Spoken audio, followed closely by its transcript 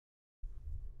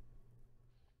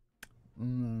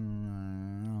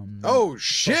Oh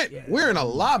shit! yeah. We're in a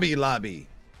lobby.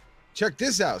 Check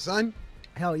this out, son.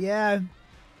 Hell yeah.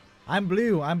 I'm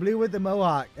blue. I'm blue with the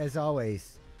mohawk, as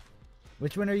always.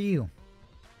 Which one are you?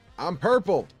 I'm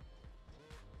purple.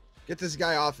 Get this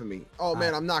guy off of me. Oh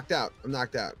man, I'm knocked out. I'm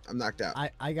knocked out.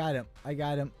 I got him.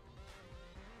 Let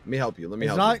me help you.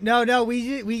 You. No, we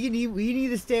need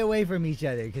to stay away from each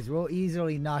other because we'll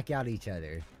easily knock out each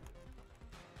other.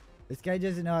 This guy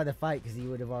doesn't know how to fight because he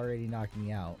would have already knocked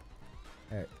me out.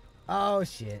 All right. Oh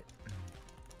shit.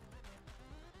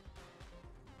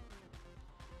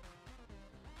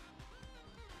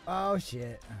 Oh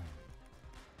shit.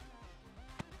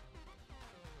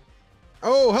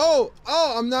 Oh,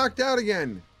 I'm knocked out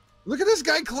again. Look at this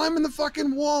guy climbing the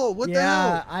fucking wall. What the hell?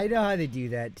 Yeah, I know how to do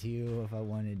that too if I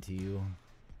wanted to.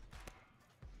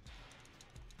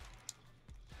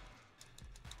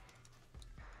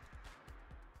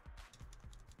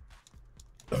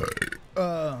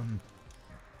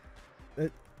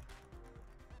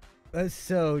 That's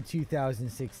so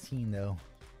 2016 though.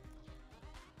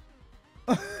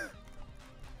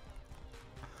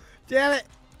 Damn it!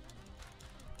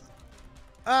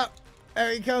 Oh,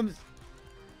 there he comes.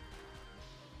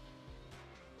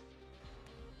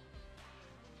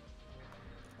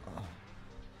 Oh.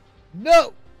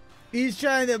 No! He's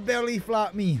trying to belly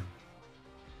flop me.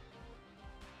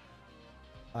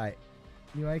 Alright.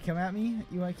 You want to come at me?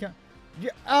 You want to come?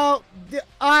 Oh!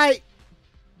 I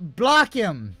block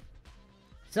him.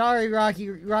 Sorry,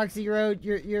 Roxy Road.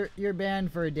 You're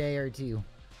banned for a day or two.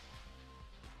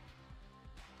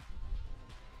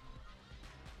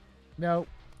 No,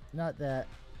 not that.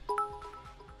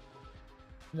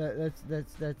 No,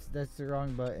 that's the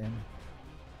wrong button.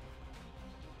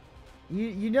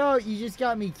 You know you just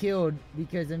got me killed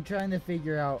because I'm trying to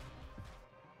figure out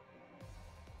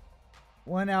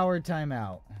 1 hour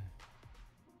timeout.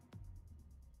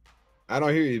 I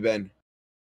don't hear you, Ben.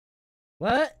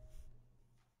 What?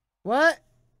 What?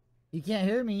 You can't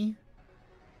hear me.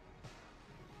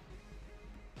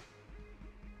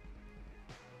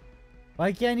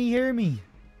 Why can't he hear me?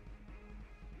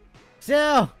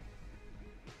 Sal!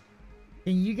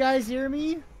 Can you guys hear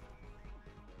me?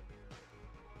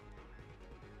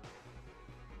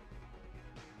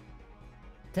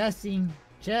 Testing.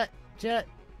 Chat.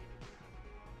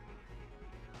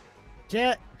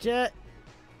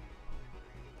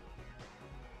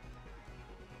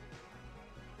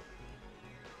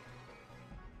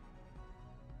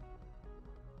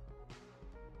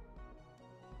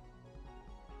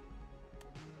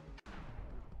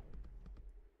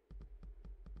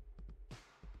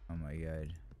 Oh my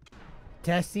god.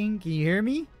 Testing, can you hear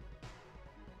me?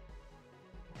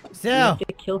 Sal! You have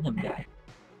to kill him, guy.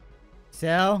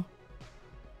 Sal?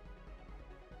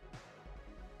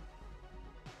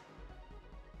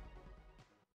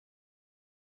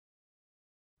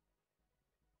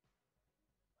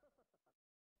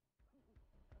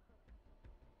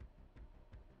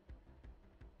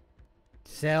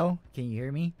 Sal, can you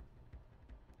hear me?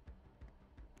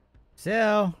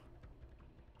 Sal?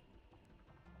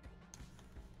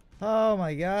 Oh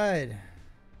my god.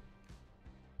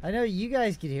 I know you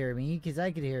guys could hear me, because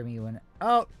I could hear me when...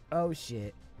 Oh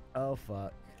shit. Oh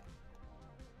fuck.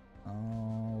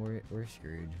 Oh, we're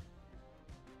screwed.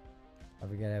 I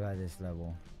forgot about this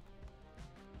level.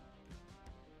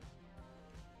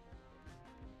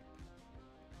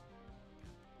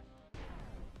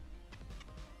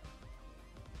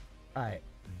 Alright.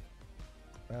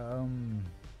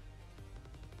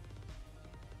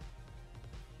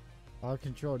 All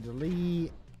control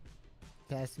delete.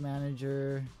 Task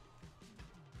manager.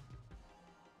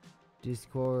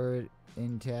 Discord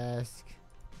in task.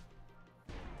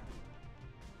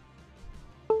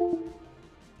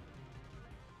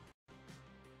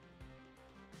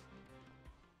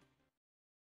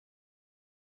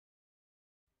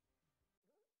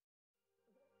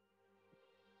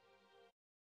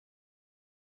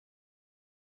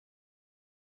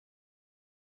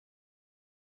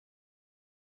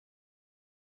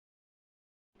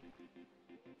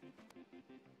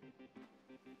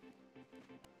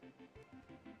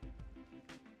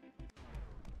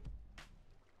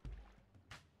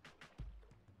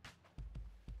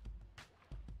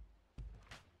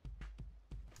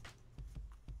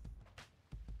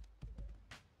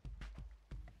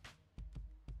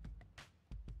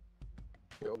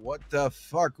 Yo, what the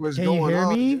fuck was Can you going hear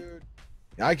on, me? dude?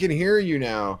 I can hear you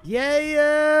now.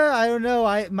 Yeah. I don't know.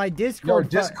 My Discord.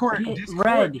 Discord.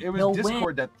 Red, It was he'll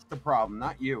Discord that's the problem,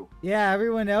 not you. Yeah,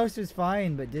 everyone else was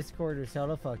fine, but Discord was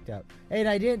hella fucked up. Hey, and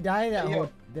I didn't die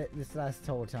this last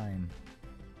whole time.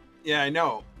 Yeah, I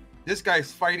know. This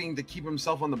guy's fighting to keep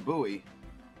himself on the buoy.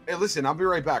 Hey, listen, I'll be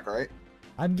right back, all right?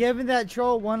 I'm giving that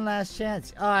troll one last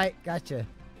chance. All right, gotcha.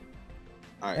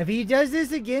 All right. If he does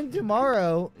this again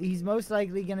tomorrow, he's most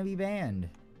likely going to be banned.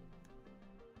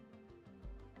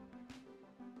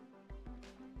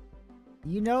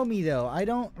 You know me, though. I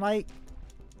don't like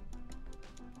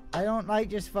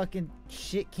just fucking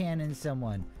shit canning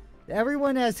someone.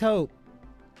 Everyone has hope.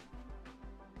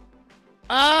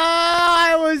 Ah,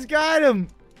 I almost got him.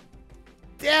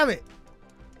 Damn it.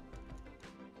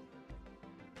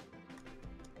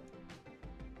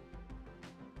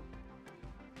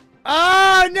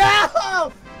 Oh,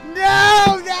 no!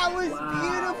 No! That was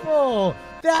beautiful!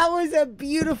 That was a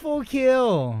beautiful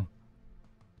kill.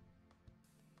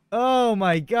 Oh,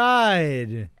 my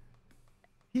God.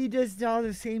 He does all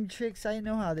the same tricks I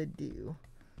know how to do.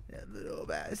 That little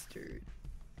bastard.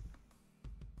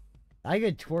 I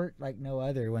could twerk like no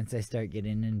other once I start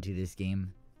getting into this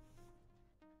game.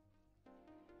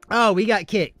 Oh, we got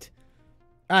kicked.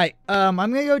 Alright, I'm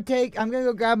gonna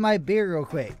go grab my beer real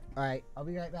quick. Alright, I'll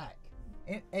be right back.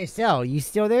 Hey, Cell, you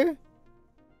still there?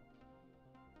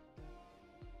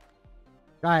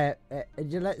 Alright,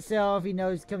 just let Cell, if he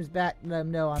knows, comes back, let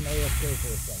him know I'm AFK for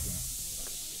a second.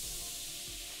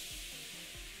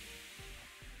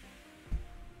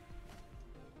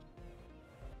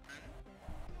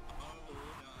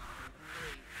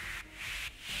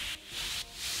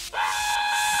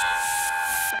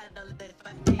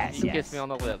 You kiss me on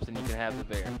the lips and you can have the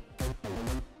bear.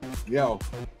 Yo.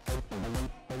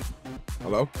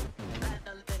 Hello?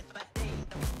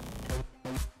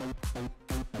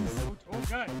 Oh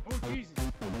God! Oh Jesus!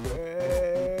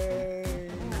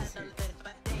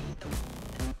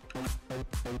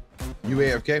 You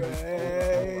AFK?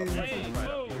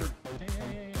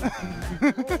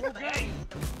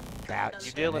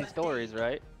 You're dealing stories,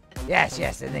 right? Yes,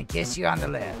 yes, and then kiss you on the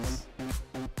lips.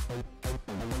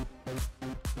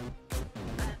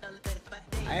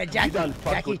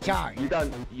 Jackie Chan. You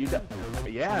done,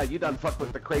 yeah, you done fucked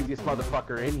with the craziest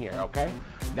motherfucker in here, okay?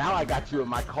 Now I got you in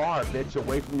my car, bitch,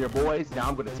 away from your boys. Now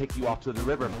I'm gonna take you off to the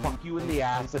river, fuck you in the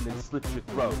ass, and then slit your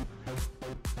throat.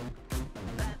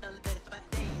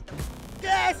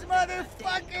 Yes,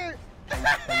 motherfucker!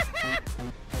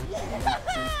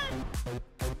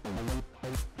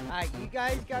 Alright, you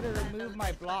guys gotta remove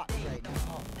my blocks right now.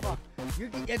 Oh, fuck.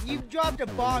 If you dropped a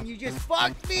bomb, you just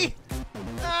fucked me!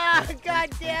 Ah, god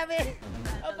damn it!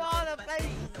 Of all the places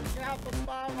to drop a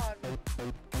bomb on me.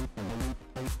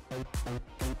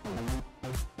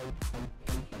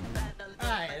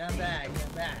 Alright, I'm back.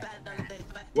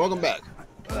 Welcome back.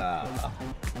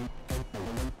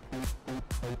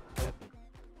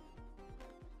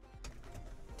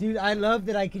 Dude, I love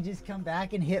that I could just come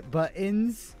back and hit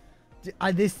buttons.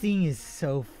 This thing is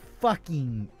so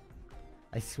fucking...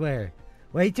 I swear.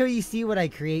 Wait till you see what I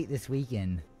create this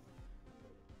weekend.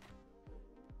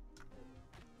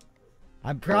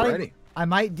 I'm probably... Already. I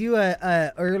might do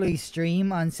a early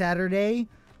stream on Saturday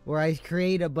where I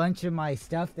create a bunch of my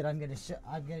stuff that I'm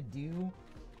gonna do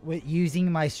with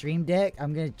using my stream deck.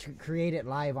 I'm gonna create it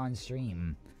live on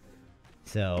stream.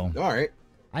 So... Alright.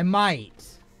 I might.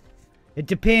 It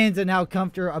depends on how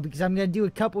comfortable, because I'm going to do a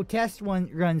couple test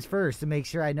runs first to make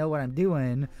sure I know what I'm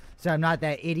doing, so I'm not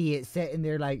that idiot sitting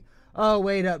there like, oh,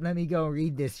 wait up, let me go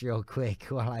read this real quick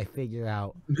while I figure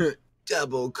out.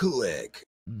 Double click.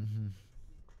 Mm-hmm.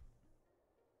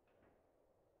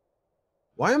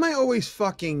 Why am I always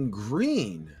fucking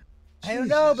green? I don't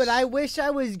know, but I wish I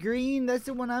was green. That's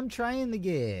the one I'm trying to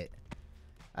get.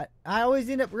 I always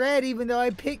end up red even though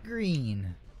I pick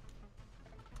green.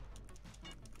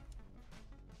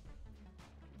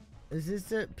 Is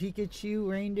this a Pikachu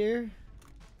reindeer?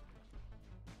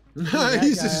 He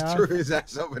just threw his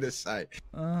ass over the side.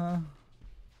 Uh-huh.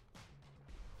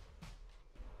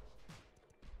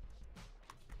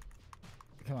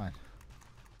 Come on.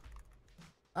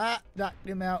 Ah, knocked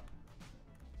him out.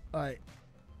 Alright.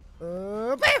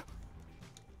 No!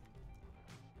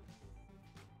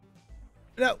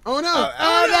 Oh no!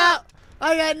 Oh no!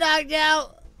 I got knocked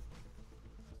out!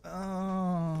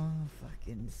 Oh,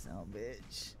 fucking son of a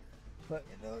bitch.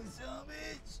 Fucking no son of a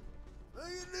bitch.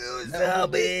 Fucking no son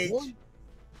of a bitch.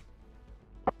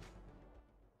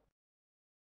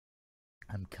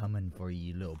 I'm coming for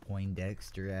you, little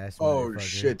Poindexter ass. Oh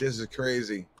shit, this is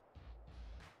crazy.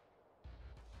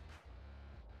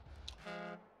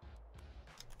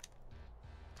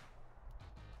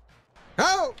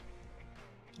 How?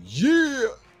 Yeah!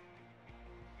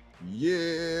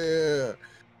 Yeah!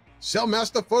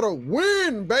 Cellmaster for the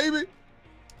win, baby!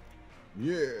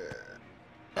 Yeah.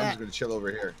 I'm just gonna chill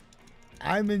over here.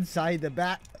 I'm inside the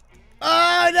back.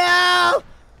 Oh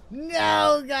no!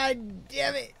 Oh, god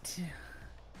damn it.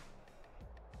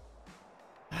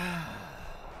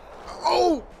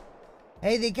 Oh!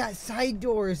 Hey, they got side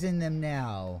doors in them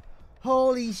now.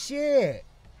 Holy shit.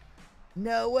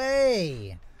 No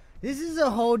way. This is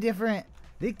a whole different...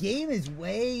 The game is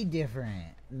way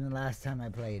different than the last time I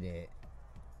played it.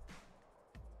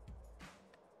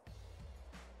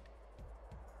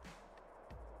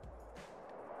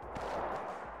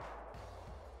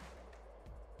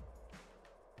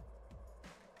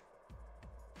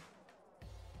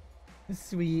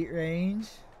 Sweet range.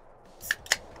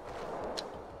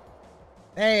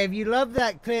 Hey, if you love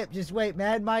that clip, just wait.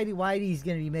 Mad Mighty Whitey's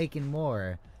gonna be making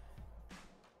more.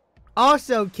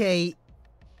 Also, Kate,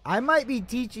 I might be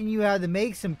teaching you how to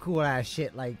make some cool ass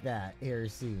shit like that here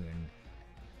soon.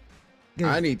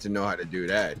 I need to know how to do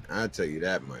that. I'll tell you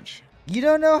that much. You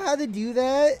don't know how to do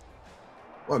that?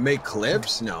 What, make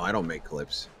clips? No, I don't make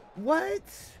clips. What?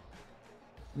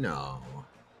 No.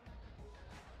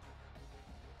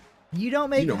 You don't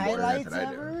make You know more than that highlights than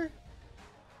I do. ever?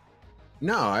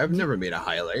 No, I've never made a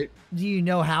highlight. Do you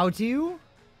know how to?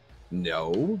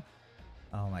 No.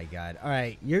 Oh my god.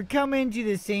 Alright, you're coming to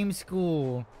the same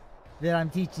school that I'm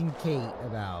teaching Kate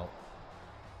about.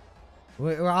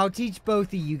 Well, I'll teach both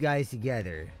of you guys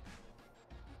together.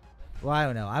 Well, I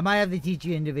don't know. I might have to teach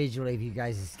you individually if you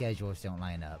guys' schedules don't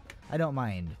line up. I don't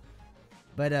mind.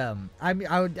 But,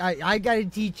 I gotta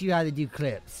teach you how to do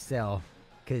clips, so...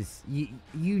 Because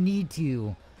you need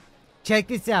to... Check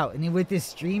this out. And with this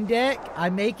Stream Deck,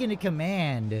 I'm making a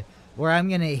command where I'm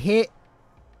gonna hit,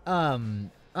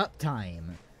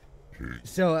 uptime.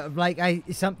 So, like,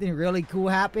 something really cool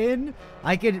happened,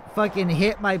 I could fucking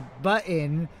hit my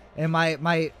button, and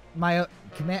my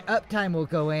command uptime will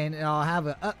go in, and I'll have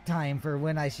an uptime for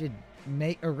when I should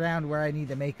make around where I need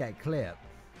to make that clip.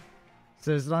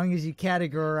 So as long as you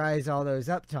categorize all those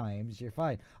uptimes, you're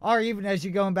fine. Or even as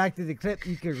you're going back to the clip,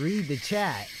 you could read the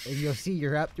chat, and you'll see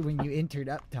your when you entered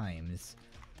uptimes.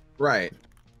 Right.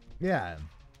 Yeah.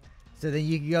 So then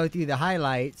you can go through the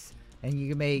highlights, and you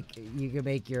can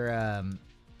make your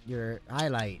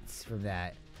highlights from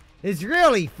that. It's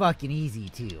really fucking easy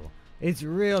too. It's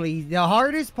really the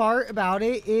hardest part about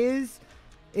it is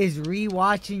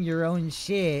rewatching your own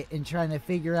shit and trying to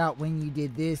figure out when you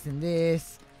did this and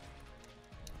this.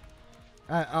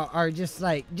 Or just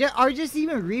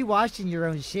even rewatching your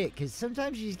own shit, because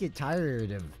sometimes you just get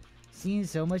tired of seeing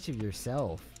so much of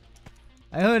yourself.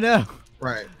 I don't know.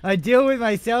 Right. I deal with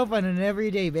myself on an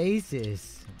everyday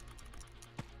basis.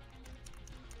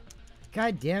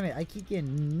 God damn it, I keep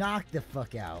getting knocked the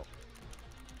fuck out.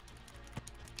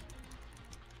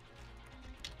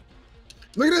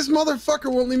 Look at this motherfucker,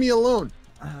 won't leave me alone.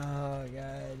 Oh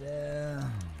god.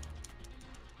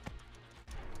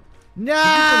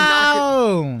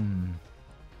 No!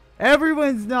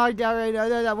 Everyone's knocked out right now.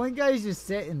 That one guy's just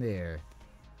sitting there.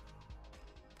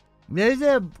 There's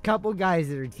a couple guys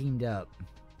that are teamed up.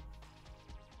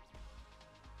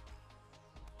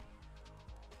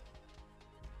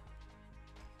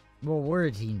 Well, we're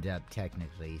teamed up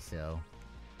technically, so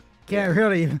we can't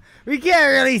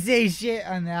really say shit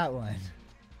on that one.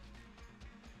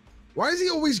 Why is he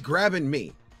always grabbing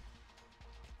me?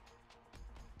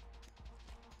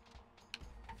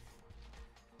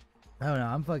 Oh no,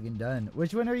 I'm fucking done.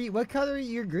 Which one are you? What color are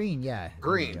you? You're green, yeah.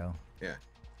 Green. There you go. Yeah.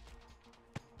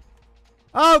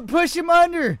 Oh, push him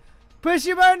under! Push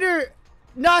him under!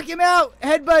 Knock him out!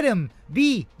 Headbutt him!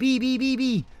 B.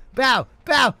 Bow!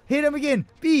 Bow! Hit him again!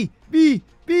 B!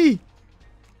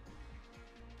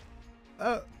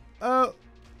 Oh.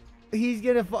 He's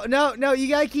gonna fall. No, you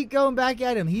gotta keep going back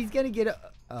at him. He's gonna get a...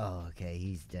 Oh, okay,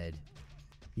 he's dead.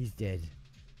 He's dead.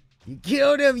 You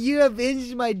killed him! You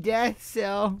avenged my death,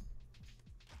 Cell.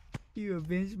 You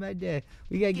avenged my death.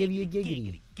 We gotta give you a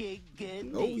giggity.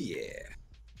 Oh yeah.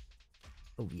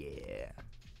 Oh yeah.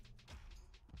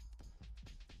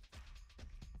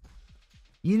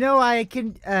 You know I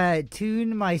can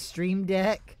tune my Stream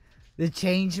Deck to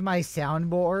change my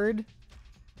soundboard.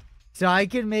 So I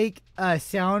can make a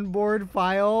soundboard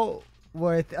file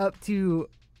with up to,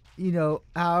 you know,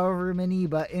 however many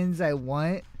buttons I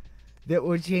want. That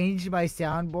will change my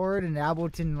soundboard in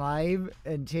Ableton Live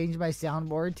and change my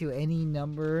soundboard to any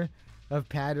number of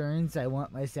patterns I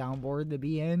want my soundboard to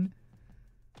be in.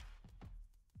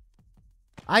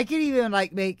 I could even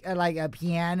like make a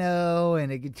piano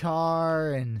and a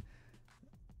guitar and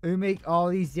make all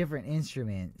these different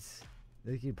instruments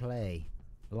that could play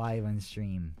live on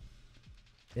stream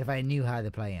if I knew how to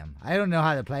play them. I don't know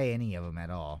how to play any of them at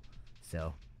all,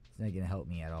 so it's not gonna help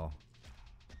me at all.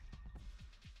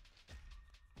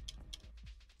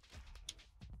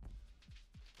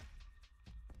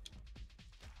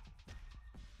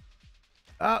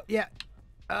 Oh, yeah.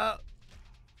 Oh.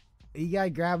 You gotta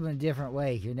grab him a different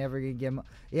way. You're never gonna get him.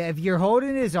 Yeah, if you're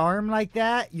holding his arm like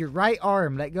that, your right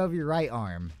arm, let go of your right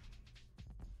arm.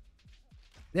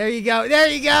 There you go. There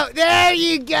you go. There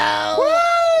you go.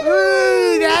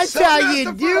 Woo! That's how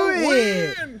you do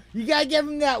it. You gotta give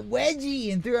him that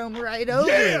wedgie and throw him right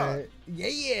over.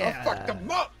 Yeah. I fucked him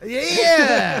up.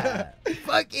 Yeah.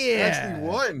 Fuck yeah. I actually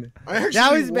won.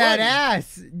 That was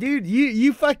badass. Dude,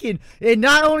 you fucking, and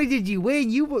not only did you win,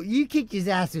 you kicked his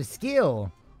ass with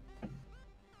skill.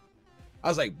 I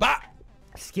was like, bah!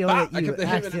 Skill Bah! that I you kept the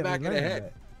hit in the back of the accidentally head.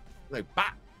 learned. Like, bah!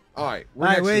 All right, we're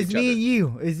All right, next well, to it's each me other. and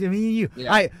you. It's me and you. Yeah.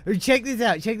 All right, check this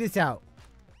out. Check this out.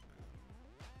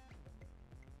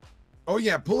 Oh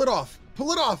yeah, pull it off.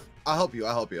 Pull it off. I'll help you.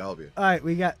 I'll help you. I'll help you. All right,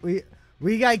 we got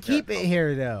to keep it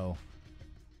here though.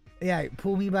 Yeah,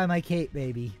 pull me by my cape,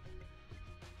 baby.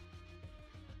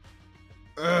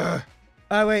 Ugh.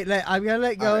 Oh wait, I'm gonna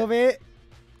let go of it.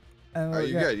 Oh,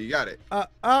 you good? You got it. Oh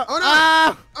no!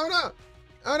 Oh no!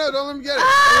 Oh no! Don't let him get it!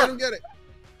 Don't let him get it!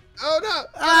 Oh no!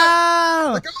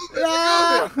 Oh! Let go of it!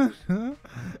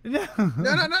 Let go of it!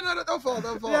 No! No! Don't fall!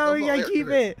 Don't fall! No, don't we fall. gotta Here, keep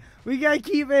come here. it. We gotta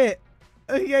keep it.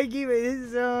 We gotta keep it. This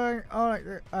is all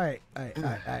right.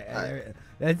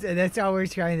 That's all we're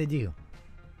trying to do.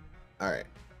 All right.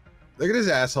 Look at his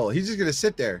asshole. He's just gonna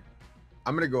sit there.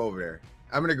 I'm gonna go over there.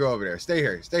 I'm gonna go over there. Stay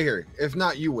here. Stay here. If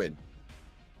not, you win.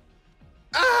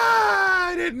 Ah!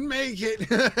 I didn't make it.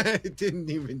 It didn't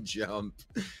even jump.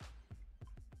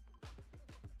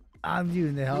 I'm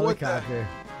doing the What the- helicopter.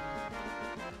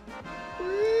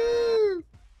 Woo!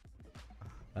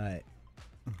 All right.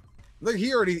 Look,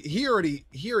 he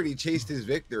already chased his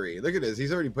victory. Look at this.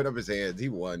 He's already put up his hands. He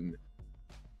won.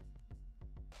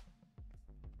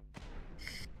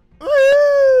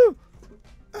 Woo!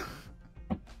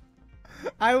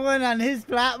 I went on his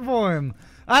platform.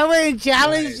 I went and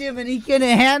challenged him, and he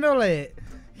couldn't handle it.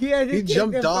 He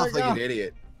jumped off like an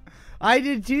idiot. I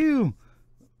did too.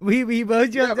 We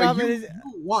both jumped off. You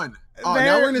won. Oh,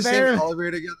 now we're in the same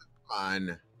elevator together. Come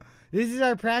on. This is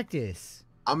our practice.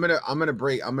 I'm gonna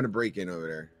break in over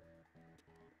there.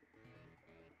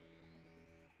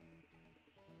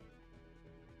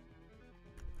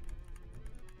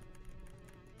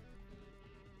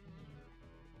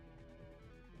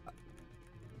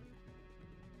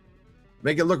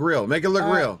 Make it look real. Make it look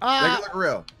real. Make it look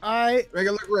real. All right. Make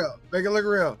it look real. Make it look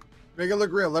real. Make it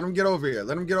look real. Let him get over here.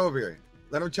 Let him get over here.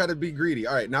 Let him try to be greedy.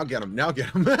 All right, now get him. Now get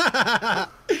him.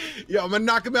 Yo, I'm gonna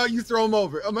knock him out. You throw him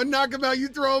over. I'm gonna knock him out. You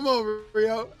throw him over,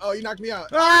 yo. Oh, you knocked me out.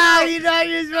 Ah, you know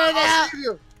you just run out. Save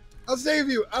you. I'll save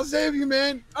you. I'll save you,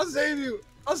 man. I'll save you.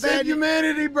 I'll save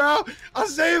humanity, bro. I'll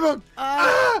save him.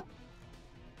 Ah!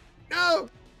 No.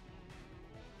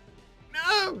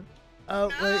 No. Oh,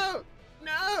 wait. No.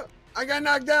 No. I got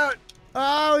knocked out.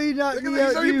 Oh, he knocked Look at me this. out.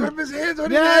 He's already too. put up his hands on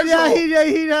his No, asshole.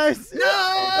 he does. No.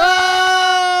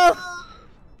 Oh!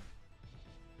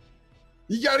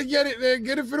 You gotta get it, man.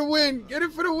 Get it for the win. Get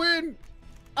it for the win.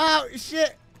 Oh,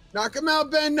 shit. Knock him out,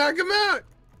 Ben. Knock him out.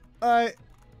 All right.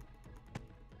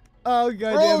 Oh,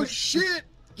 God Oh, damn it. shit.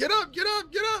 Get up. Get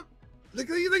up. Get up. Look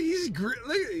at he's look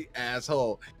at the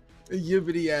asshole. The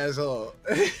yibbity asshole.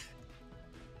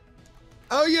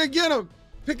 Oh, yeah. Get him.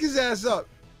 Pick his ass up.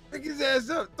 Pick his ass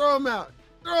up. Throw him out.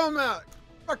 Throw him out.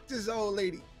 Fuck this old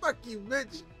lady. Fuck you,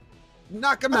 bitch.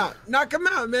 Knock him out. Knock him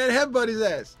out, man. Headbutt his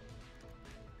ass.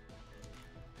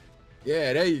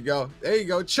 Yeah, there you go. There you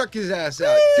go. Chuck his ass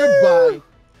out. Goodbye.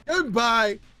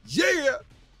 Goodbye.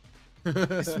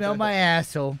 Yeah. Smell my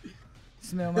asshole.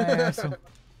 Smell my asshole.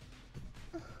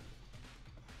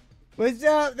 What's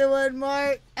up, the one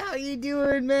Mark? How you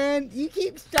doing, man? You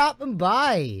keep stopping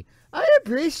by. I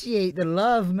appreciate the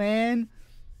love, man.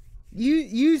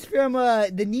 You's from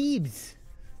the Neebs.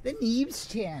 The Neebs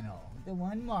channel. The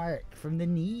one Mark from the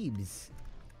Neebs.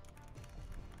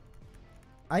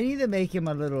 I need to make him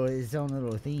his own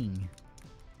little thing.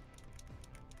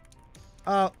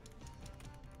 Oh.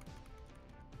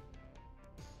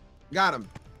 Got him.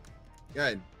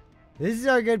 Good. This is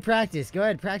our good practice. Go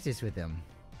ahead, practice with him.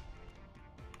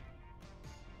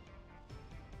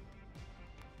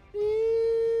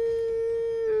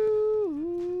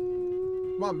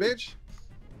 Come on, bitch.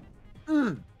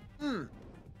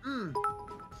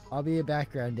 I'll be a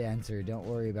background dancer. Don't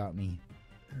worry about me.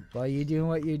 While you're doing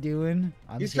what you're doing,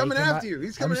 He's coming after you.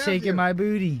 He's coming I'm after you. shaking my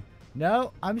booty.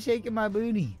 No, I'm shaking my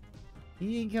booty.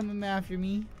 He ain't coming after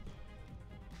me.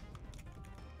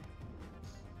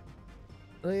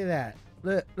 Look at that.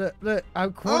 Look.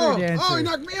 I'm corner dancer. Oh, he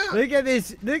knocked me out. Look at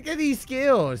this. Look at these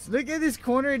skills. Look at this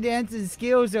corner dancing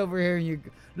skills over here.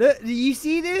 Look, do you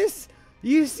see this?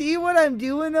 You see what I'm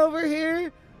doing over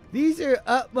here? These are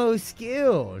utmost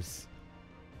skills.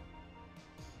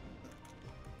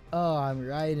 Oh, I'm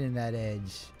right in that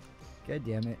edge. God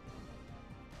damn it.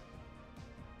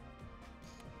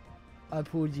 I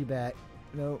pulled you back.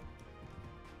 Nope.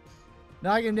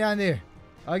 Knock him down there.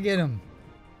 I'll get him.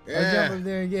 I'll jump Yeah. up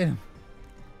there and get him.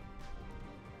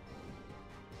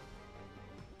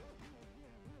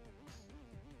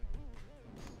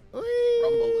 Whee!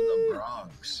 Rumble in the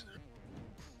Bronx.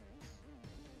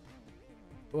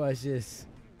 Watch this.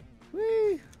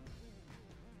 Whee!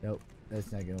 Nope,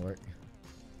 that's not gonna work.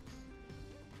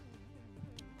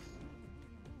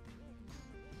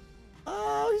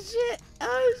 Oh shit!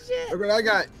 Oh shit! Look what I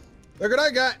got. Look what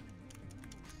I got.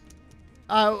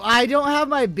 I don't have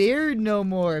my beard no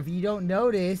more. If you don't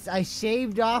notice, I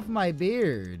shaved off my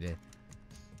beard.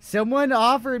 Someone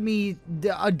offered me,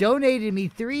 donated me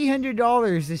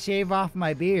 $300 to shave off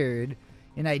my beard,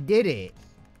 and I did it.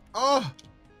 Oh,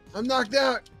 I'm knocked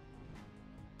out.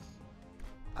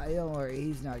 Don't worry,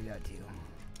 he's knocked out too.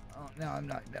 Oh, no, I'm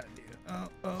knocked out too. Oh,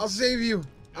 I'll save you.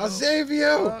 I'll save you.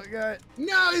 oh god.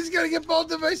 No, he's gonna get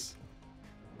both of us.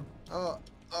 Oh,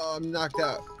 I'm knocked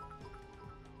out.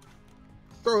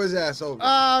 Throw his ass over.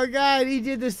 Oh god, he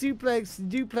did the suplex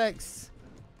duplex.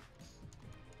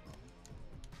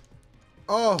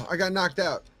 Oh, I got knocked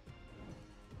out.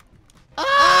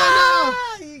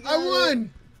 Oh no! I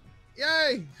won.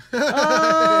 Yay.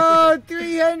 Oh,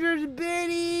 300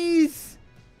 biddies.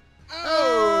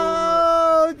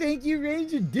 Oh, thank you,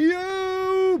 Ranger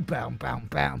Dio. Bow, bow,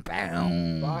 bow,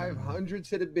 bow. 500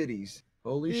 to the biddies.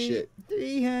 Holy shit.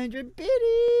 300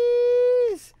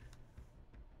 biddies.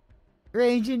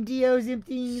 Ranger Dio's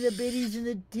emptying the biddies and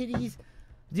the titties.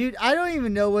 Dude, I don't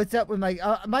even know what's up with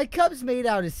my cup's made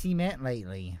out of cement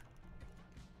lately.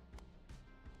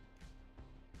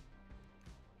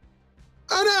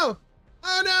 Oh no!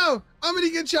 Oh no! I'm gonna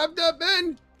get chopped up,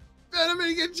 man! Man, I'm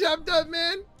gonna get chopped up,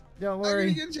 man! Don't I'm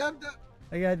worry. gonna get chopped up.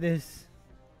 I got this.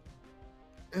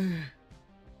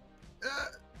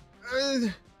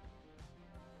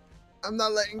 I'm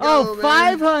not letting go, Oh, man.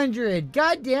 500!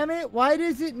 God damn it! Why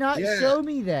does it not Yeah. show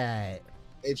me that?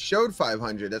 It showed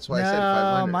 500. That's why I said No,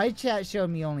 500. my chat showed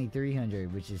me only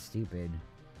 300, which is stupid.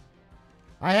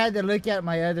 I had to look at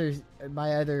my other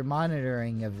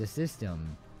monitoring of the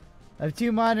system. I have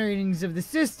 2 monitorings of the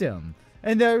system,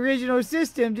 and the original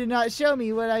system did not show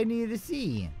me what I needed to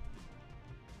see.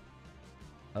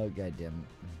 Oh goddamn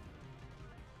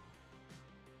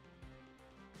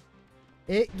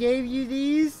it! It gave you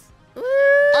these. Woo!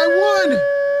 I won!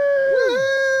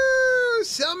 Woo!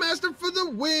 Cellmaster for the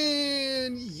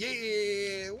win!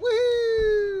 Yeah!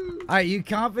 Woo! Are you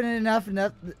confident enough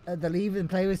to leave and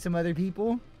play with some other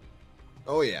people?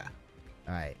 Oh yeah.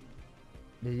 All right.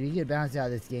 Did you get bounced out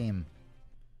of this game?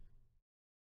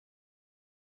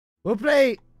 We'll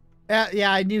play.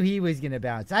 Yeah, I knew he was gonna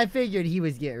bounce. I figured he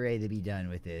was getting ready to be done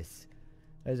with this.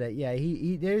 I was like, yeah,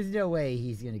 he there's no way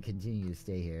he's gonna continue to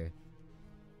stay here.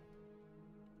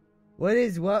 What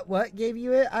gave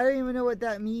you it? I don't even know what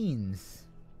that means.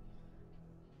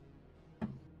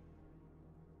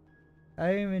 I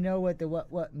don't even know what the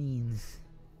what means.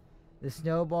 The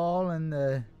snowball and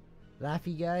the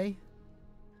laughy guy.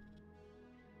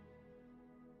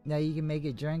 Now you can make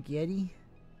a drunk Yeti.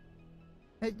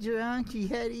 A drunk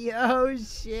Yeti. Oh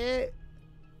shit.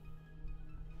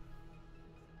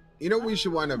 You know what we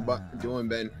should wind up doing,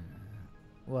 Ben?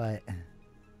 What?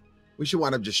 We should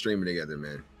wind up just streaming together,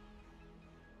 man.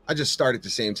 I just start at the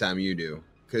same time you do.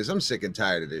 Because I'm sick and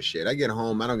tired of this shit. I get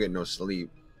home, I don't get no sleep.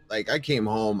 Like, I came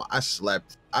home, I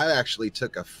slept. I actually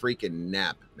took a freaking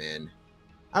nap, man.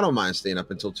 I don't mind staying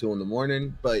up until 2 in the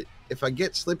morning, but if I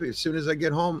get sleepy as soon as I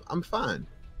get home, I'm fine.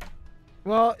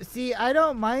 Well, see, I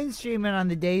don't mind streaming on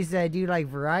the days that I do, like,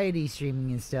 variety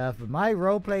streaming and stuff. But my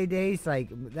roleplay days, like,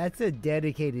 that's a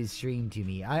dedicated stream to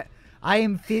me. I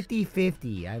am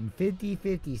 50-50. I'm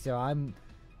 50-50, so I'm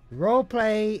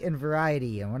roleplay and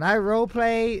variety. And when I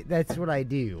roleplay, that's what I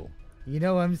do. You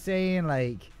know what I'm saying?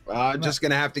 Like... Just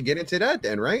gonna have to get into that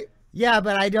then, right? Yeah,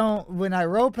 but I don't... When I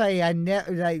roleplay,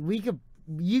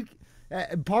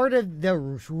 part of the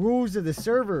rules of the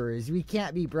server is we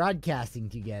can't be broadcasting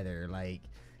together. Like...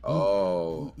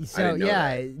 Oh, So I didn't know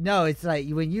yeah, that. no, it's like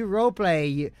when you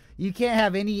roleplay, you can't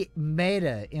have any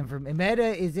meta information.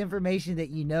 Meta is information that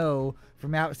you know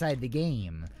from outside the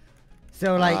game.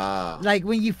 So like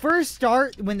when you first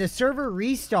start, when the server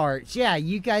restarts, yeah,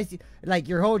 you guys, like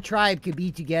your whole tribe could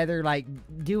be together, like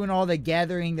doing all the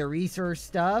gathering, the resource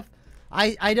stuff.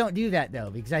 I don't do that though,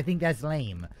 because I think that's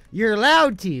lame. You're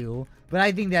allowed to, but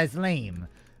I think that's lame.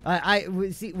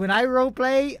 See, when I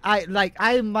roleplay, I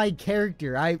am my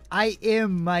character. I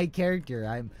am my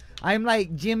character. I'm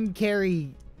like Jim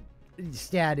Carrey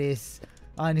status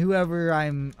on whoever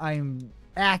I'm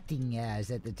acting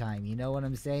as at the time. You know what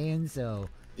I'm saying? So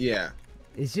Yeah.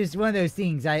 it's just one of those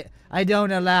things. I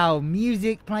don't allow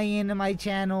music playing in my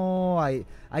channel.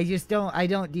 I just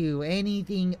don't do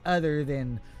anything other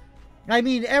than, I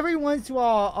mean, every once in a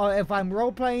while, if I'm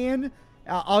role playing,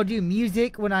 I'll do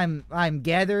music when I'm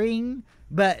gathering.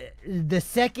 But the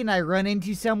second I run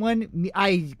into someone,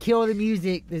 I kill the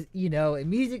music. You know, and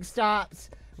music stops.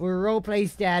 We're role play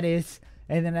status,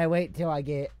 and then I wait till I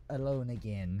get alone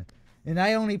again. And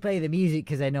I only play the music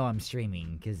because I know I'm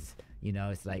streaming. Because, you know,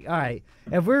 it's like, all right,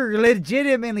 if we're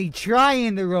legitimately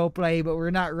trying to role play, but we're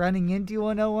not running into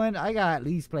 101, I gotta at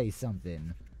least play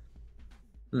something.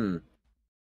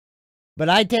 But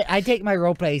I take my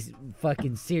role plays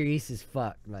fucking serious as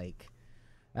fuck. Like,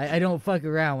 I don't fuck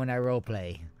around when I role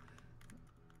play.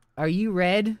 Are you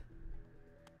red?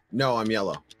 No, I'm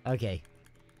yellow. Okay.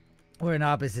 We're on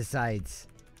opposite sides.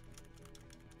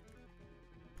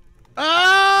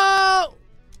 Oh!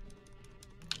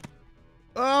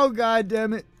 Oh, god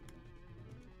damn it.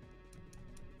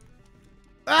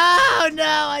 Oh, no,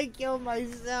 I killed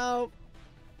myself.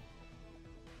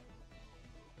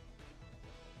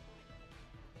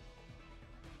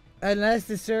 Unless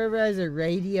the server has a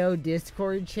radio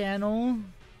Discord channel.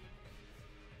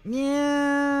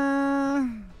 Yeah.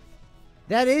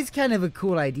 That is kind of a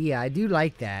cool idea. I do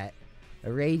like that.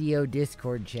 A radio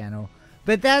Discord channel.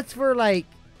 But that's for like,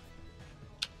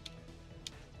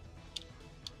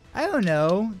 I don't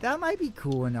know. That might be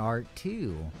cool in art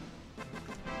too.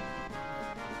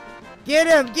 Get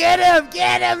him! Get him!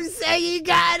 Get him! Say you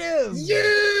got him!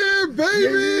 Yeah,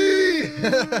 baby!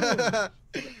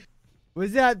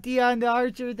 What's up, Dion the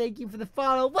Archer? Thank you for the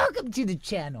follow. Welcome to the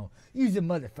channel. You's a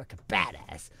motherfucking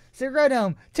badass. So run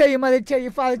home. Tell your mother, tell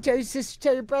your father, tell your sister,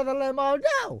 tell your brother, let them all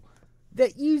know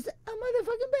that you's a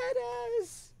motherfucking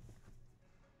badass.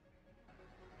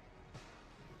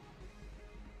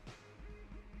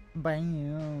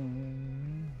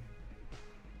 Bam.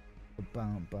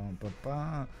 Bum, bum, bum,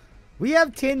 bum. We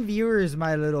have 10 viewers,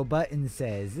 my little button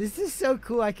says. This is so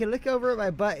cool. I can look over at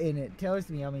my button. It tells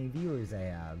me how many viewers I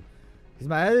have. Because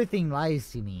my other thing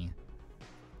lies to me.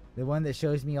 The one that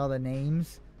shows me all the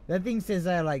names. That thing says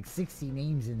I have like 60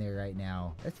 names in there right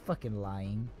now. That's fucking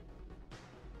lying.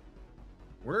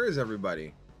 Where is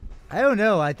everybody? I don't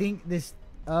know. I think this...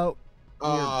 Oh.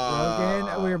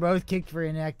 We were both kicked for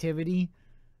inactivity.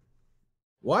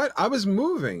 What? I was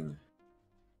moving.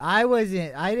 I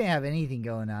didn't have anything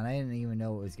going on. I didn't even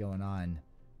know what was going on.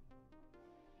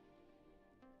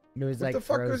 It was What like the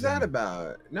fuck frozen. was that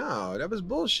about? No, that was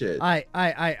bullshit. I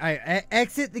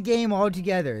exit the game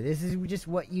altogether. This is just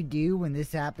what you do when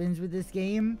this happens with this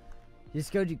game.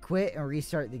 Just go to quit and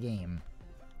restart the game.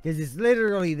 Because it's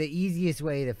literally the easiest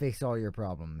way to fix all your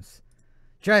problems.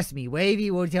 Trust me,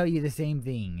 Wavy will tell you the same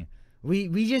thing.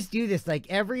 We just do this like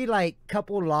every like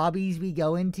couple lobbies we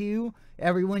go into,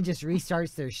 everyone just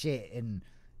restarts their shit and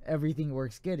everything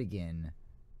works good again.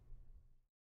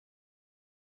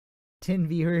 10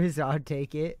 viewers, I'll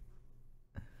take it.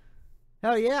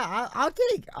 Hell yeah, I'll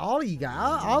take all of you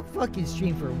guys. I'll fucking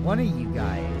stream for one of you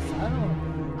guys.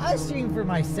 I stream for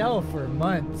myself for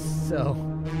months, so.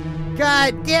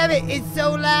 God damn it, it's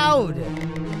so loud.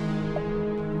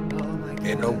 Oh my god.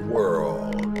 In a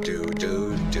world, do.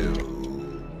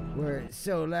 Where it's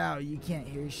so loud you can't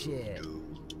hear shit.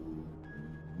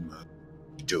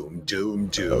 Doom.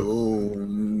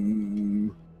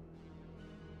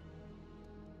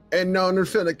 And no, I'm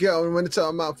finna go. When it's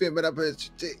all my film, but I'm gonna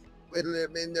wait a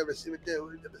little bit, never see what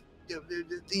do. You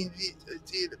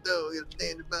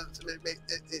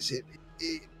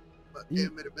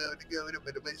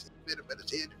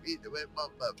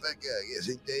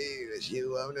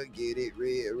wanna get it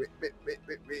real,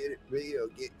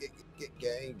 get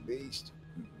gang beast,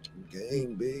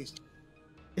 gang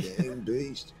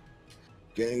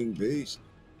beast.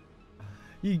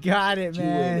 You got it,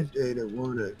 man.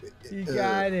 You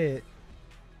got it.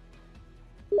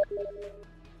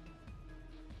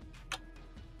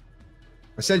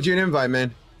 I sent you an invite,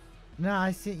 man. No,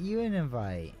 I sent you an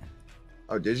invite.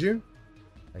 Oh, did you?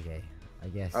 Okay, I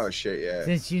guess. Oh shit, yeah.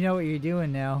 Since you know what you're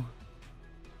doing now.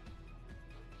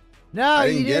 No, I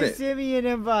you didn't get didn't it. send me an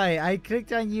invite. I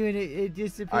clicked on you and it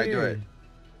disappeared. Alright, do it.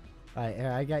 Alright,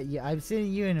 here, I got you. I'm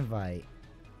sending you an invite.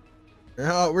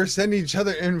 No, we're sending each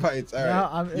other invites. All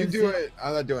right, No, you do it.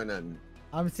 I'm not doing nothing.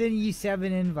 I'm sending you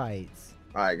 7 invites.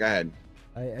 All right, go ahead.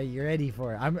 Are you ready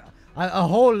for it? A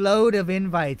whole load of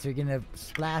invites are gonna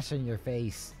splash on your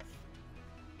face.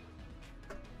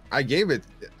 I gave it.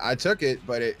 I took it,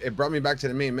 but it brought me back to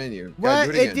the main menu. What?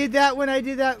 Do it again. It did that when I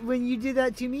did that when you did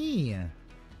that to me.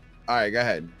 All right, go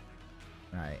ahead.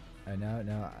 All right. I know.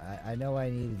 No, I know what I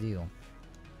need to do.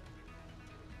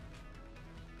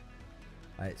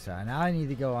 All right. So now I need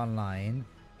to go online.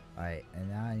 All right, and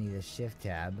now I need a shift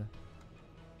tab.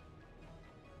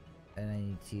 And I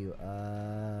need to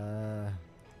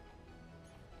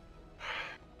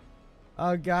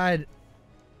oh god.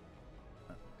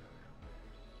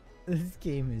 This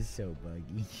game is so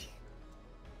buggy.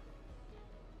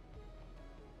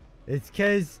 It's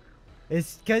cause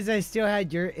I still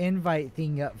had your invite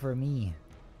thing up for me.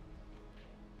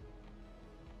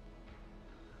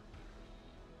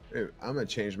 Dude, I'm gonna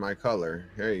change my color.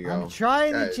 Here you go. I'm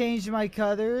trying to change my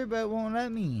color, but it won't let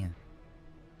me.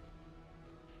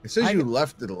 It says you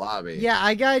left the lobby. Yeah,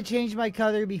 I gotta change my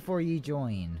color before you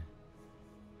join.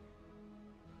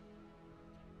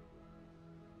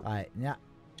 Alright, now...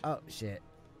 Oh, shit.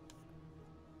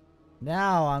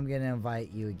 Now I'm gonna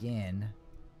invite you again.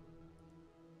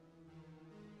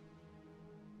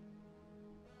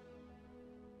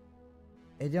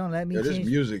 It don't let me change... This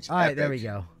music's Alright, epic. there we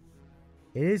go.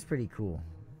 It is pretty cool.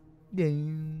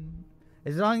 Ding.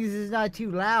 As long as it's not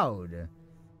too loud.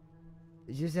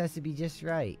 It just has to be just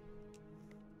right.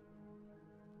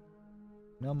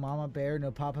 No mama bear,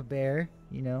 no papa bear.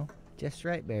 You know, just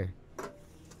right bear.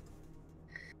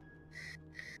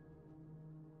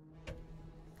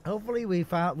 Hopefully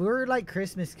we're like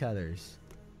Christmas colors.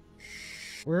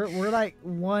 We're like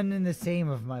one and the same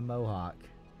of my mohawk.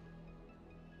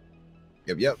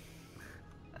 Yep.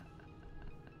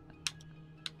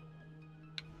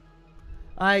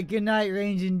 Alright, good night,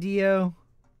 Range and Dio.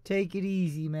 Take it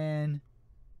easy, man.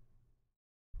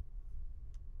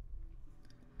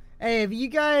 Hey, if you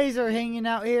guys are hanging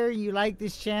out here and you like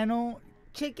this channel,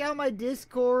 check out my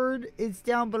Discord. It's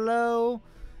down below.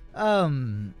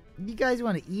 You guys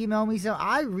want to email me some?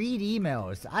 I read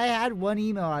emails. I had one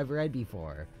email I've read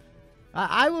before.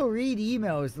 I will read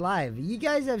emails live. You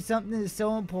guys have something that's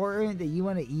so important that you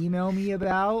want to email me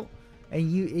about,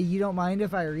 and you don't mind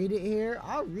if I read it here?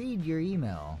 I'll read your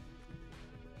email.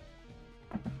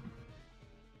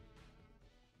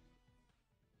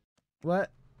 What?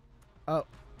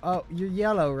 Oh, you're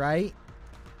yellow, right?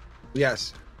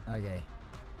 Yes. Okay.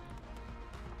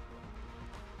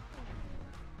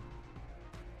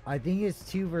 I think it's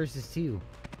 2 versus 2.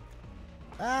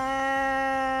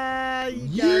 Ah,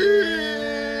 you got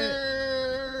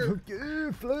it.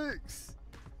 Okay, flex.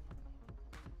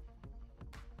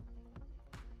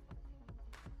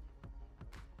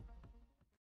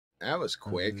 That was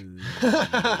quick.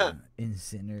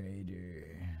 Incinerator.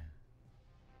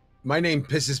 My name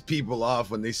pisses people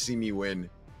off when they see me win.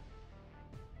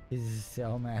 Is this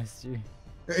Cellmaster?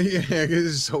 Yeah, 'cause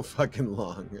it's so fucking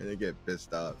long and they get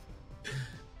pissed off.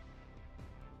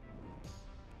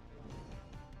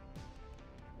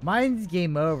 Mine's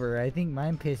game over. I think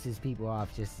mine pisses people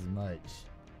off just as much.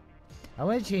 I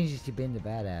want to change it to Ben the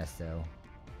Badass though.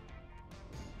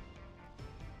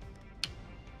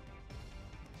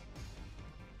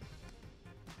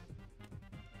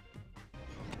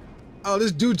 Oh,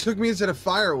 this dude took me into the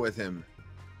fire with him.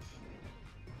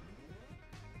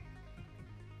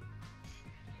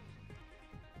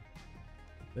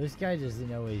 This guy doesn't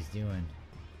know what he's doing.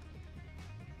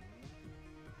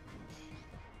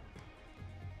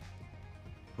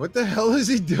 What the hell is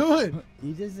he doing?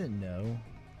 He doesn't know.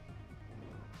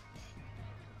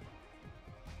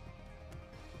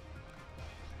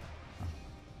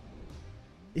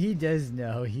 He does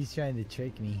know. He's trying to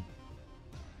trick me.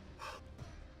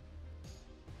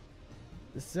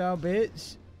 So,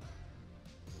 bitch.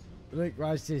 Look,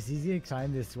 watch this. He's gonna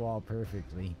climb this wall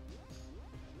perfectly.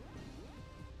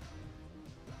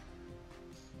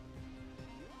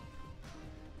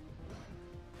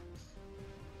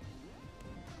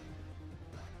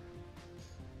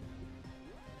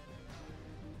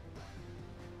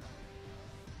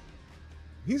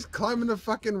 He's climbing the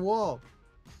fucking wall.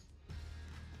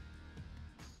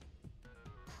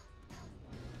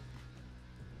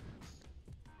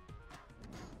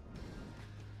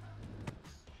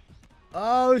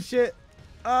 Oh shit!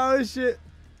 Oh shit!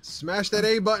 Smash that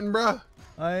A button, bro.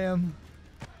 I am.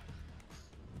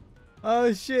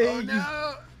 Oh shit! Oh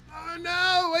no! Oh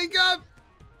no! Wake up!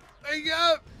 Wake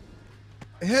up!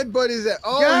 Headbutt is that?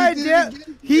 Oh, God he did damn! it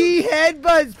again. He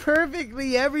headbutts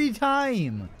perfectly every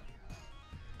time.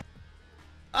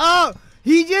 Oh!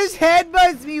 He just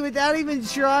headbutts me without even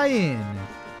trying.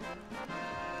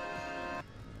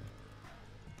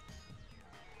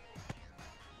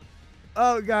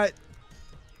 Oh god.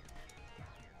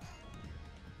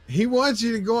 He wants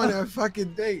you to go on that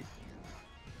fucking date.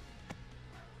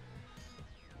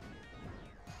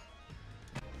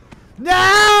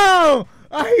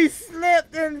 I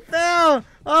slipped and fell.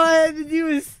 All I had to do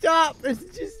was stop and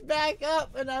just back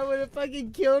up, and I would have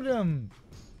fucking killed him.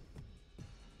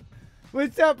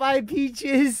 What's up,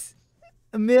 Peaches?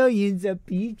 Millions of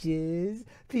peaches,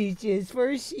 peaches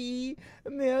for she.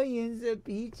 Millions of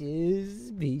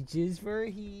peaches, peaches for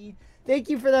he. Thank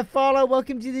you for the follow.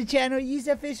 Welcome to the channel. He's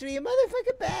officially a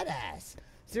motherfucking badass.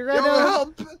 Sereno,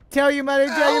 help! Tell your mother,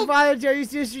 tell your Help! father, tell your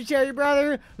sister, tell your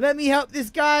brother. Let me help this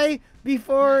guy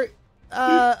before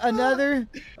another.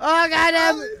 Oh, I got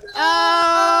him!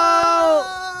 Oh!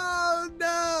 Oh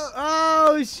no!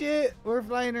 Oh shit! We're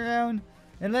flying around.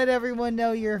 And let everyone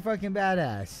know you're a fucking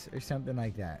badass or something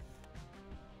like that.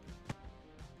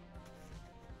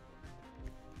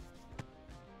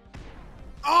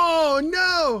 Oh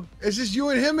no! It's just you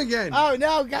and him again. Oh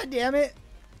no! God damn it!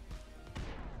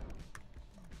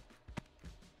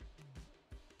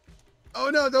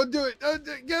 Oh no! Don't do it! Don't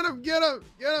do it. Get him! Get him!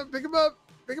 Get him! Pick him up!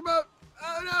 Pick him up!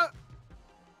 Oh no!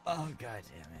 Oh god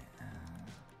damn it!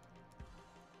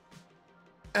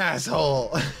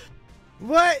 Asshole!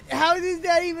 What? How does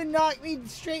that even knock me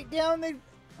straight down the...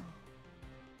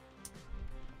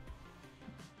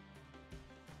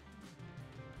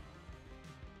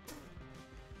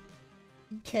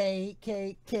 K.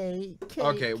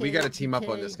 Okay, we gotta team up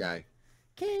on this guy.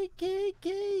 K.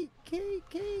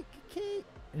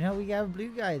 No, we got a blue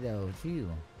guy though, too.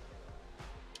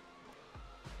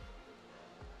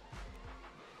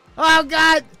 Oh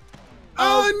god!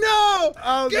 Oh no!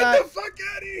 Oh Get god! the fuck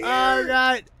out of here! Oh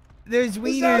god! There's This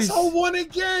wieners. asshole won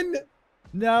again!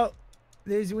 No,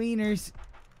 there's wieners.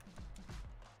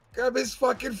 Grab his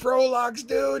fucking Frolocks,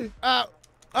 dude! Oh,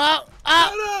 No,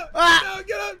 ah.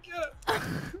 get up!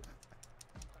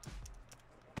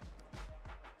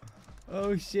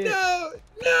 Oh shit. No!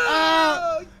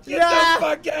 Get no. the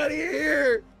fuck out of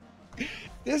here!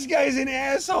 This guy's an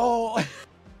asshole!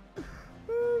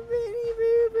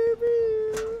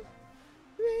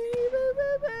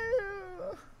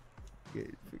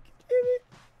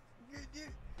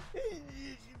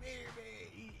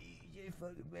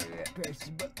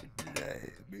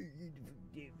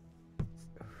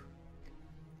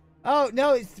 Oh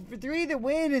no, it's for 3 to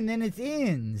win and then it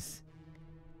ends.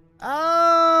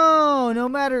 Oh, no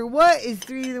matter what, it's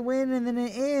 3 to win and then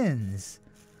it ends.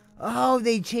 Oh,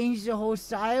 they changed the whole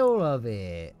style of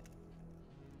it.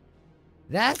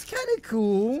 That's kind of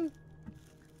cool.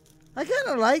 I kind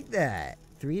of like that.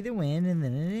 3 to win and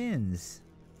then it ends.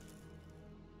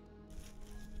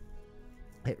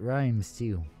 It rhymes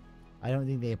too. I don't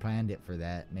think they planned it for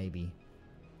that, maybe.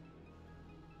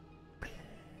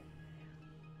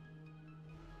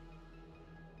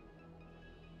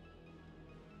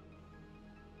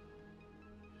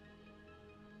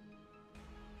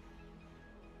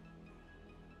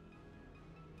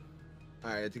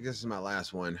 Alright, I think this is my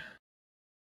last one.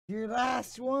 Your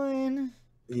last one.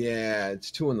 Yeah,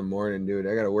 it's 2 in the morning, dude.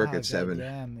 I gotta work Oh, at 7.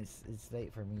 Damn, it's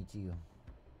late for me too.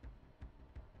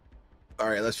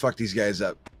 Alright, let's fuck these guys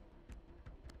up.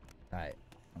 Alright,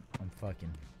 I'm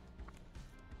fucking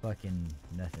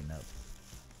nothing up.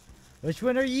 Which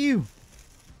one are you?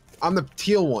 I'm the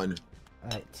teal one.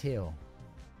 Alright, Till.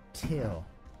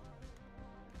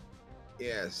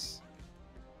 Yes.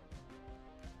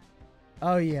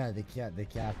 Oh yeah, the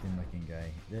captain looking guy.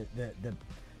 The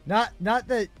not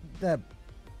the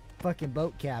fucking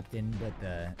boat captain, but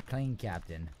the plane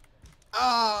captain.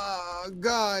 Oh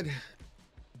God.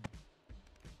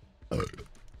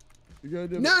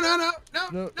 No. No.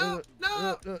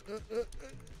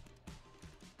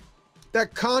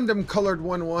 That condom colored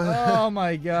one was. Oh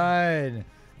my god.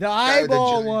 The Guy with the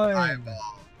eyeball giant one.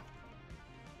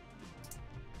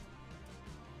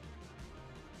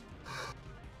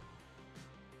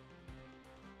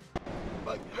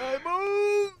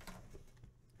 eyeball.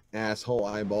 Asshole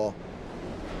eyeball.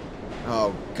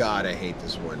 Oh God, I hate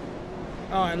this one.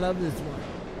 Oh, I love this one.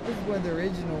 This is one of the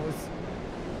originals.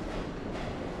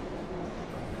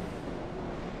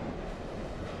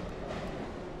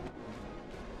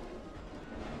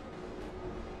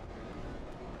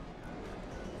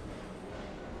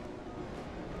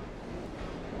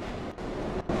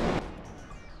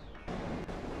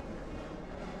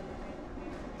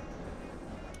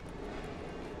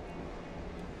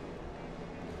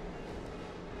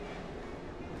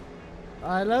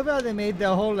 I love how they made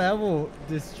the whole level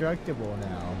destructible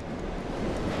now.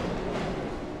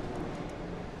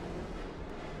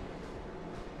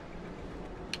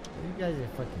 You guys are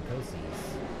fucking pussies.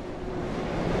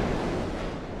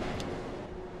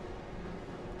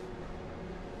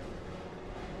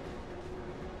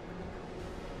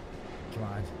 Come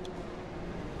on.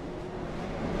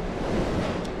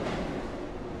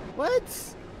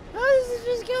 What? How is this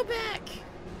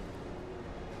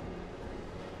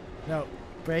No.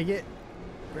 Break it.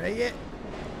 Break it.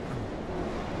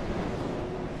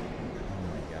 Oh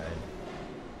my god.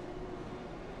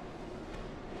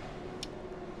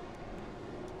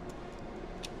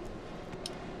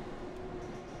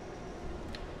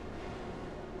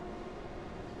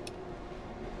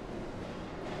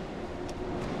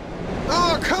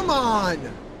 Oh, come on!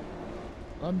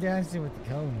 I'm dancing with the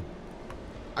cone.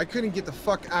 I couldn't get the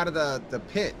fuck out of the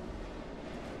pit.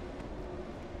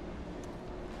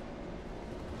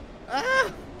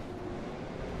 Ah!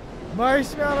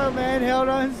 Marshmallow Man held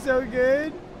on so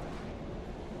good.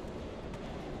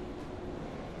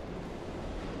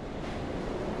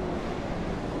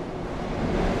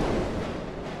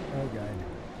 Oh god.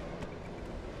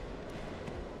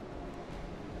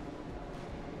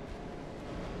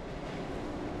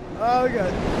 Oh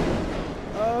god.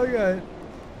 Oh god.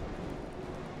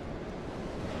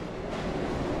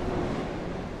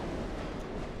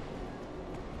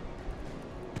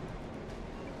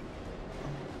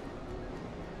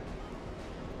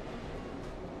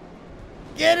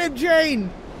 Get him, Jane!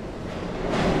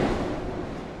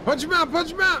 Punch him out!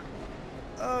 Punch him out!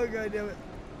 Oh god damn it.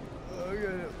 Oh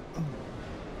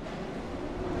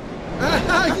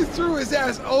god. You threw his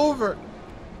ass over.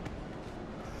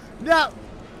 No!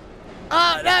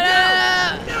 Oh, no, no,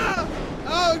 no, no! No!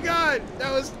 Oh god,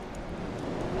 that was.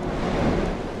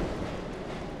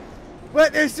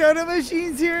 What, there's soda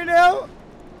machines here now?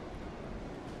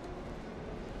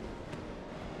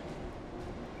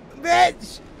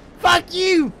 Bitch! Fuck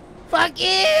you! Fuck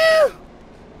you!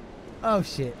 Oh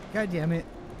shit. God damn it.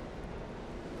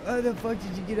 How the fuck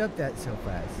did you get up that so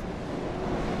fast?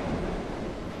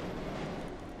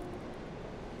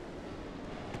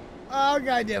 Oh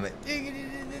god damn it.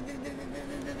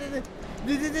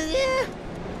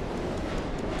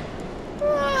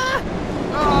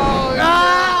 Oh,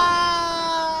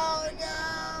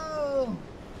 no!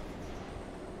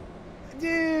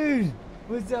 Dude!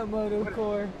 What's up,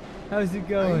 Motocore? How's it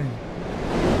going?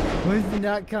 When's the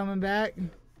nut coming back?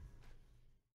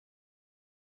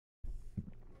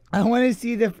 I want to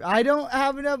see the... I don't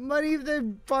have enough money for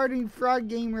the farting frog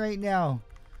game right now.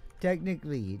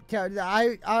 Technically.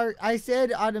 I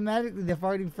said automatically the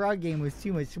farting frog game was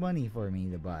too much money for me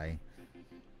to buy.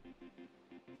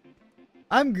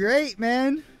 I'm great,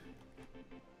 man.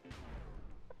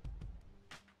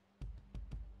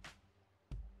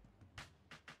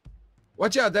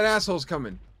 Watch out, that asshole's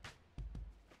coming.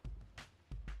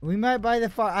 We might buy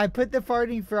the I put the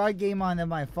farting frog game on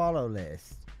my follow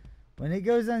list. When it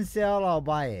goes on sale, I'll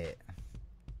buy it.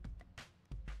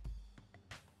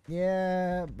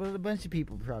 Yeah, but a bunch of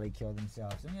people probably kill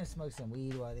themselves. I'm gonna smoke some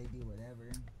weed while they do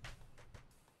whatever.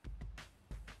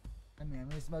 I mean, I'm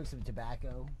gonna smoke some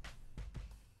tobacco.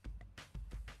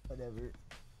 Whatever.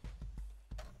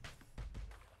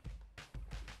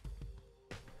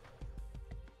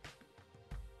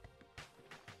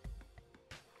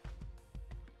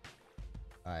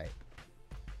 Alright.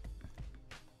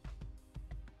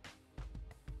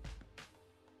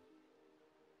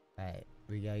 Alright,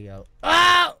 we gotta go.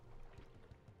 Oh!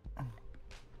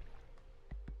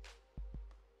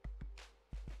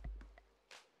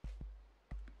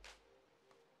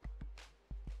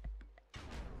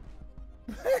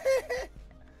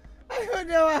 I don't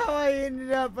know how I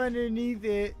ended up underneath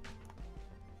it.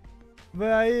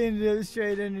 But I ended up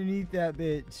straight underneath that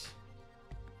bitch.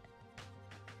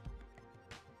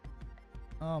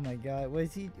 Oh my god,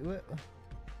 was he what?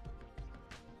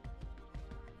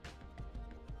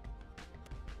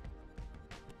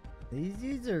 These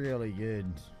dudes are really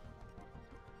good.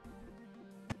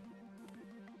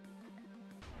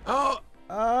 Oh!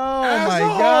 Oh Asshole!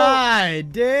 my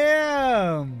god,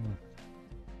 damn!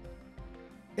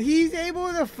 He's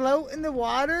able to float in the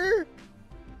water?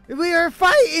 We are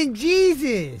fighting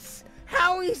Jesus!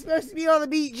 How are we supposed to be able to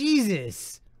beat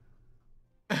Jesus?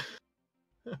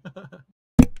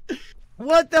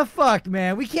 What the fuck,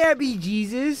 man? We can't beat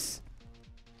Jesus.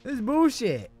 This is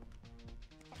bullshit.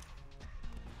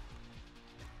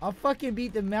 I'll fucking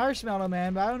beat the Marshmallow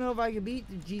Man, but I don't know if I can beat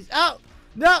the Jesus. Oh!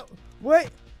 No! Wait!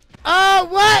 Oh,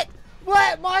 what?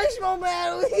 What? Marshmallow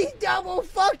Man, he double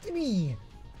fucked me!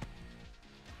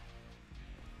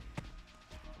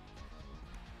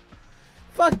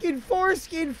 Fucking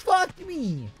Foreskin fucked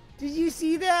me! Did you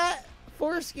see that?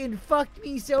 Foreskin fucked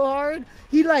me so hard,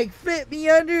 he like flipped me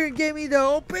under and gave me the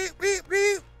whole beep beep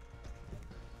beep.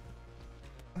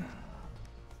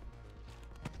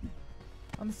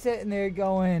 I'm sitting there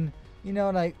going, you know,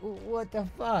 like, what the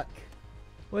fuck?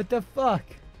 What the fuck?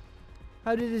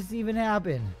 How did this even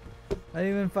happen? I don't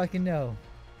even fucking know.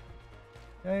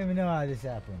 I don't even know how this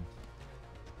happened.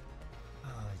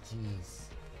 Oh, jeez.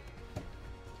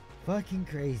 Fucking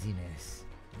craziness.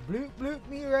 Bloop bloop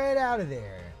me right out of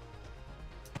there.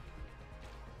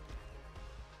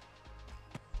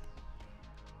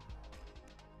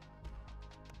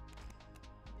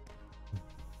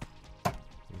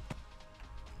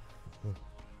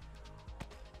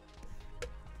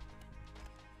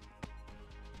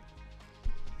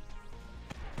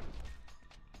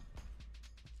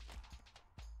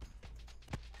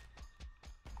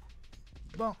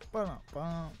 Bum, bum,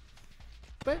 bum.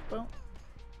 Bum, bum.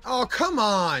 Oh, come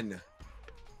on.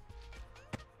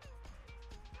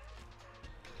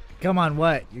 Come on,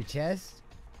 what? Your chest?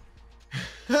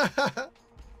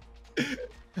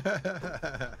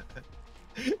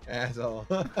 Asshole.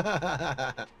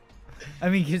 I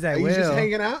mean, because I Are will. you just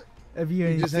hanging out? If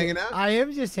You just hanging out? I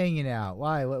am just hanging out.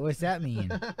 Why? What's that mean?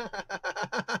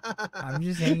 I'm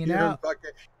just hanging You're out.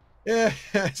 fucking- Yeah,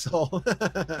 asshole.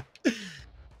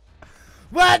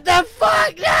 What the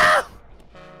fuck? No!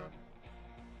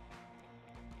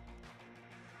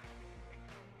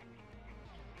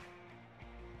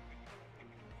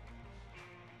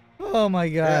 Oh my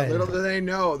Yeah, god. little do they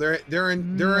know. They're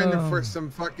in No. for some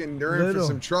fucking they're in for Little.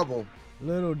 some trouble.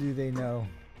 Little do they know.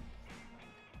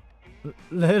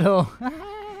 Little.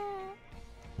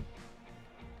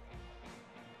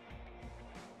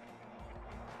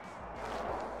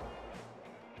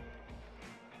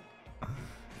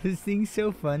 This thing's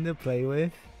so fun to play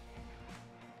with.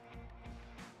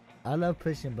 I love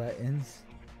pushing buttons.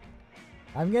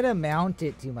 I'm gonna mount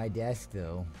it to my desk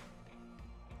though.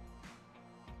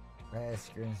 Right,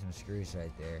 screwing some screws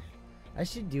right there. I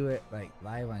should do it like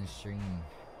live on stream.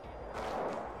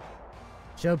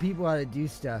 Show people how to do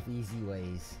stuff easy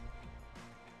ways.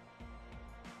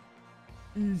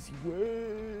 Easy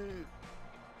way.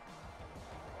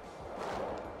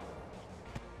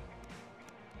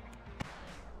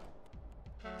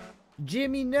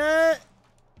 Jimmy Nut.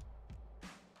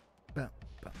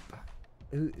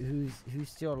 Who's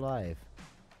still alive?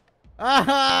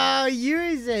 Oh,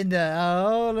 Yurizenda.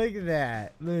 Oh, look at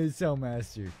that. Look at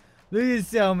Cellmaster. Look at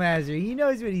Cellmaster. He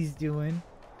knows what he's doing.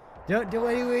 Don't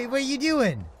wait, what are you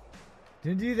doing?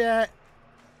 Don't do that.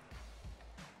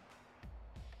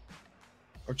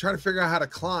 I'm trying to figure out how to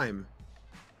climb.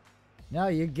 No,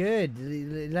 you're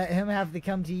good. Let him have to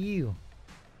come to you.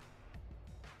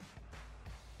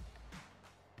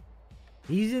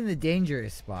 He's in the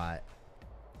dangerous spot.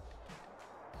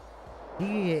 He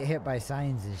can get hit by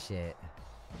signs and shit.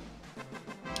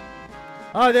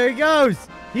 Oh, there he goes.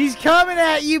 He's coming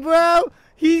at you, bro.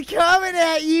 He's coming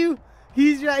at you.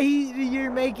 He's right.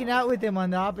 You're making out with him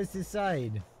on the opposite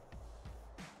side.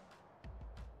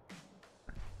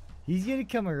 He's gonna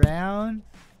come around.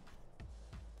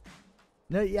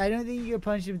 No, I don't think you can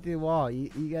punch him through the wall. You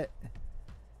got.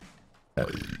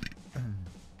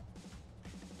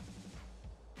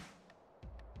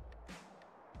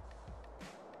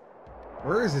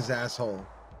 Where is this asshole?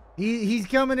 He's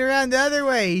coming around the other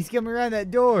way. He's coming around that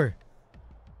door.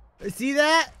 See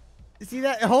that? See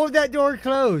that? Hold that door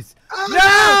closed.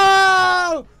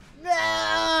 Oh, No!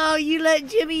 No! You let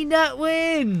Jimmy Nut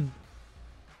win.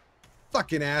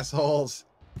 Fucking assholes.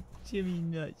 Jimmy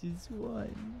Nut just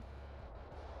won.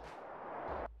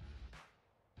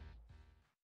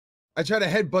 I try to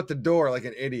headbutt the door like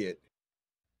an idiot.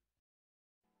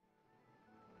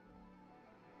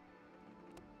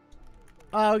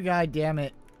 Oh god damn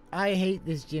it! I hate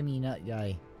this Jimmy Nut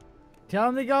guy. Tell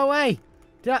him to go away.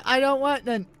 I don't want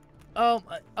none. Oh.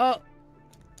 Oh.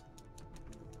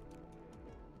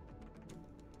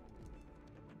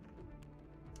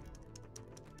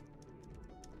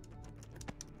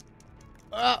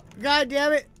 Oh, god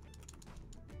damn it.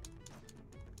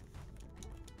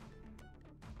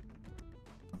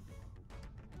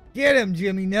 Get him,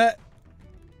 Jimmy Nut.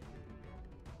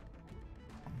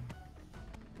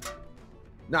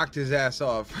 Knocked his ass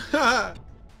off.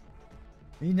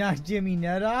 You knocked Jimmy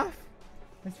Nut off?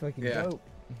 That's fucking Yeah. dope.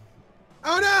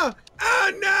 Oh no!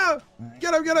 Oh no!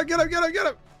 Get him! Get him! Get him! Get him! Get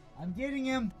him! I'm getting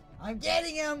him. I'm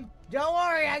getting him. Don't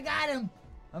worry, I got him.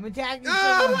 I'm attacking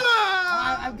someone.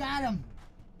 Ah! I've got him.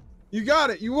 You got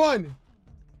it. You won.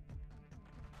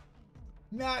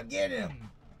 Now get him.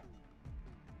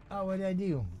 Oh, what did I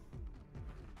do?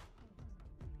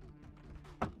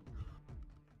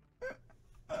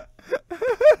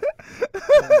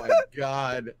 Oh my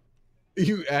god.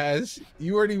 You ass.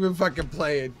 You weren't even fucking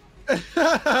playing.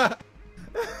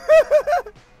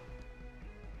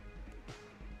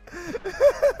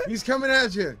 He's coming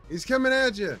at you. He's coming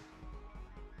at you.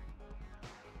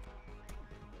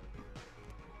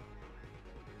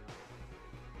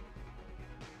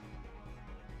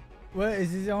 What,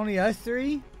 is this only us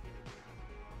three?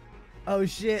 Oh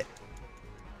shit.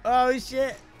 Oh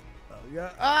shit! Oh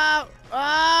god!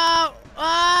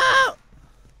 Oh!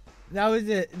 That was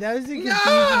it. That was a confusing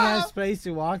ass place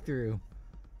to walk through.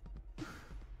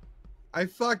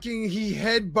 He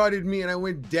headbutted me and I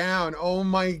went down. Oh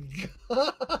my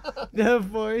god. The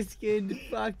foreskin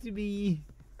fucked me.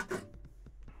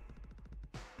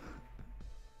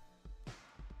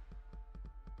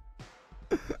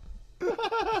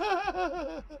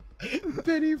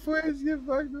 Penny foreskin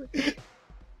fucked me.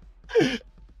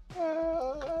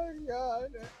 Oh god.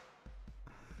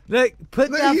 Look,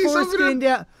 put that foreskin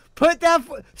down. Put that.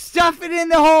 Stuff it in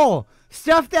the hole.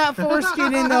 Stuff that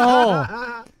foreskin in the hole.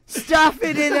 Stuff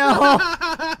it in the hole.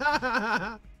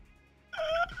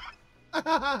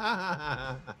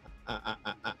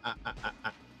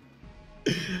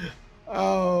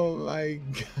 Oh my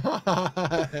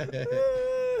god.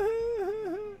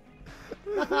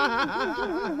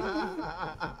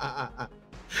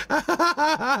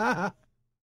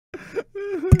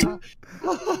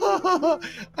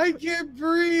 I can't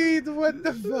breathe. What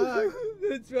the fuck?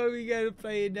 That's why we gotta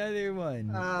play another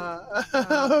one.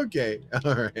 Okay.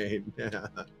 All right. Yeah.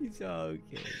 It's all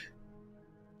okay.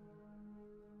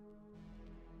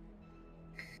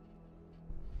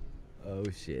 Oh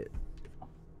shit.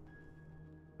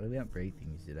 Well, we don't break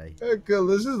things, did I? Okay,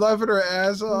 Liz is laughing her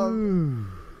ass off.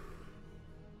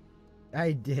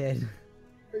 I did.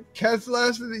 Cat's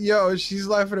laughing. Yo, she's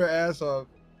laughing her ass off.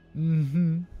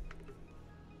 Mm-hmm.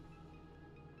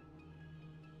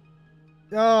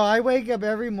 Oh, I wake up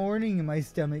every morning and my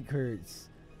stomach hurts.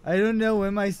 I don't know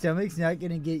when my stomach's not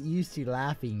gonna get used to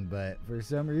laughing, but for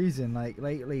some reason, like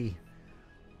lately,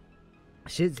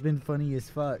 shit's been funny as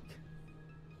fuck.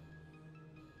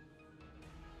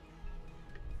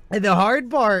 And the hard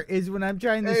part is when I'm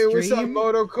trying to stream. Hey, what's up,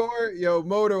 Moto Core? Yo,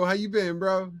 Moto, how you been,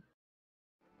 bro?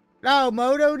 Oh,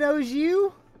 Moto knows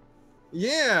you?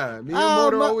 Yeah, me and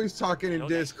Moto always talking in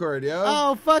Discord, yo.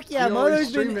 Oh, fuck yeah,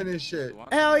 Moto's been streaming this shit.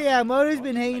 Hell yeah, Moto's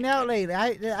been hanging out lately.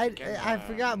 I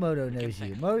forgot Moto knows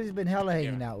you. Moto's been hella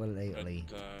hanging out with lately.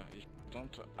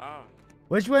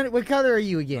 Which one? What color are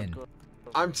you again?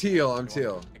 I'm teal. I'm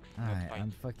teal. Alright,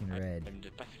 I'm fucking red.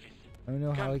 I don't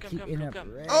know how I keep ending up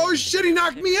red. Oh shit, he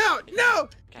knocked me out! No!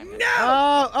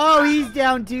 No! Oh, he's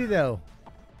down too though.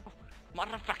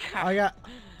 Motherfucker! I got.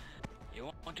 You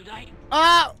want to die?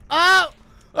 Oh!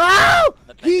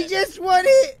 He just won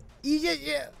it! He just.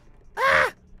 Yeah.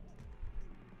 Ah!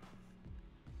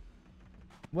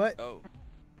 What? Oh.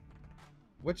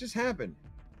 What just happened?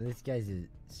 This guy's a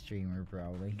streamer,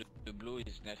 probably. The blue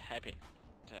is not happy.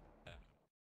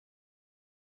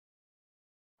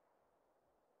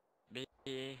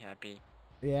 Be happy.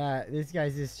 Yeah, this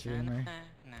guy's a streamer.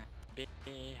 Be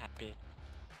happy.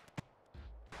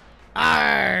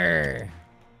 Arr!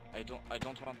 I don't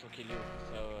want to kill you,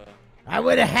 so I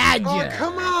would have had you. Oh,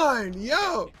 come on,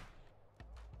 yo!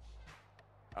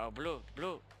 Oh, blue,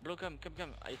 come,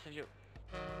 I save you.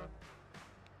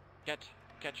 Catch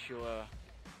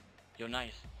your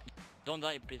knife. Don't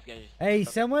die, please, guys. Hey,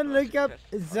 someone look up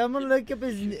his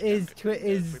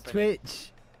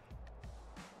Twitch.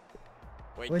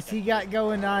 Wait, What's he got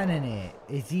going on in it?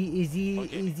 Is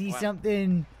he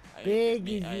something big?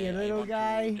 Is he a little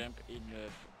guy?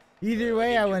 Either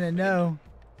way, I want to know.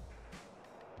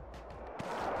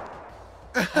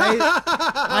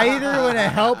 I either want to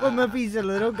help him if he's a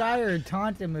little guy or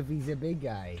taunt him if he's a big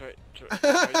guy.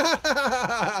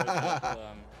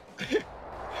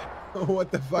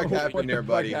 What the fuck happened there,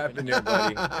 buddy?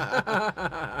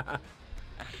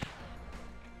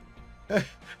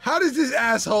 How does this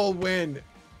asshole win?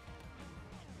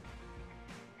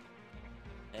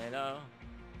 Hello,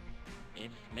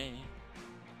 it's me.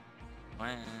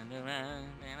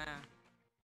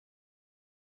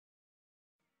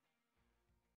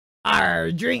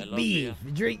 Arr,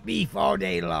 drink beef all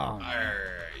day long.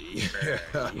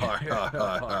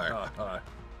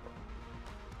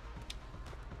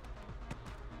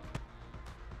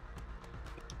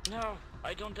 No,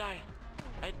 I don't die,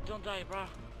 bro.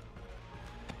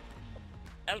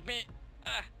 Help me.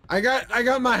 I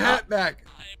got my hat back.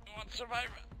 I want to survive.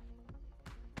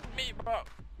 Me, bro.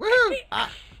 Woohoo!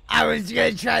 I was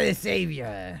gonna try to save you.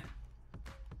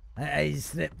 I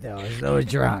slipped though. I was a little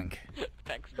drunk.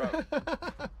 Thanks, bro.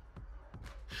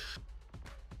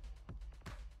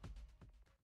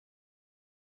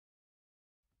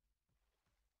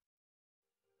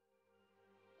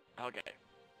 Okay,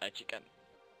 a chicken.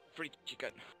 Free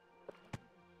chicken.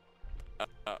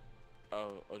 Are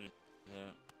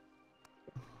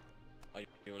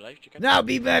you alive, chicken? No,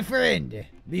 be my friend.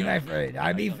 Be my friend.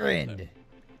 I be friend.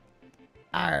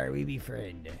 Arr, we be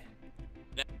friend.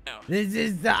 No. This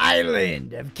is the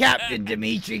island of Captain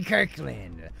Dimitri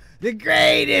Kirkland. The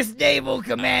greatest naval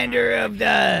commander of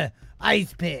the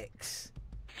ice picks.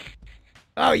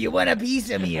 Oh, you want a piece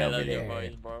of me I over love your there?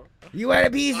 voice, bro. You want a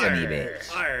piece of me,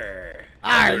 bitch?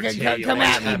 Alright, come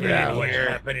at me, bro.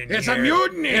 It's a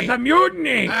mutiny. It's a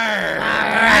mutiny!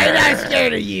 I'm not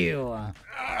scared of you.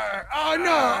 Oh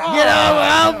no! Get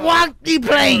over, walk the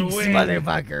planks,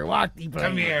 motherfucker. Walk the planks.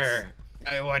 Come here.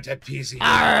 I want a piece of you.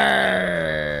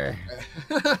 Arr.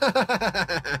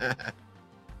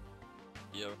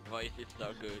 Your voice is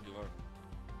so good, bro.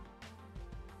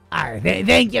 Alright,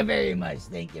 thank you very much.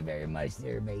 Thank you very much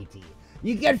there, matey.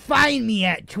 You can find me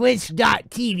at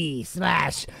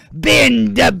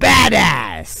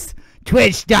twitch.tv/BenTheBadass.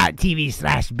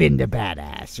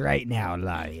 Twitch.tv/BenTheBadass right now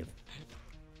live.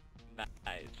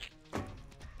 Nice.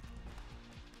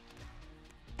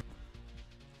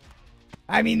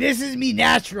 I mean, this is me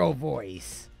natural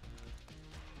voice.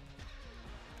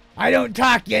 I don't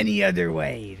talk any other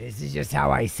way. This is just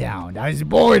how I sound. I was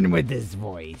born with this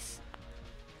voice.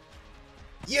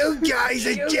 You guys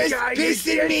are just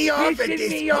pissing me off at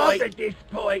this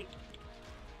point.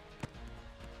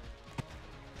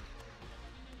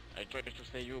 I tried to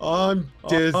say you. I'm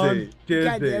dizzy. God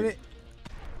damn it.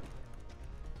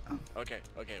 Okay,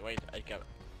 wait, I got it.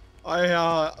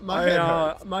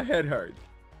 My head hurts.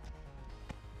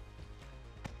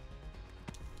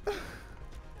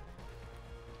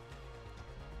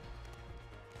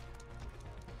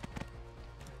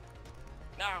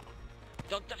 No!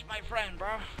 Don't touch my friend,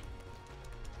 bro!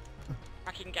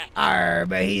 Fucking guy. Arr,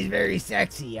 but he's very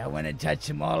sexy. I want to touch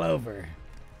him all over.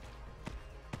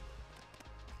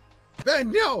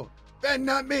 Ben, no! Ben,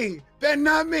 not me! Ben,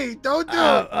 not me! Don't do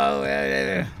Oh,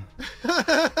 it!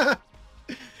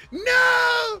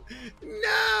 No!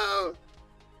 No!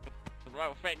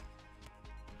 Bro, friend.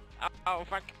 Oh,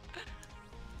 fuck.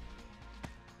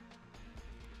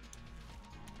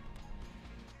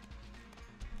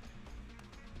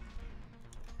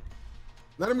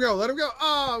 Let him go, let him go.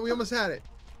 Oh, we almost had it.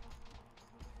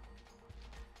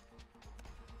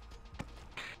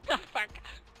 Oh, fuck.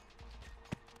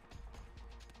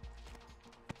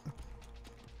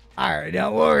 Alright,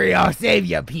 don't worry. I'll save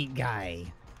you, pink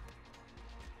guy.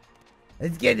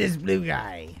 Let's get this blue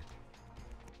guy.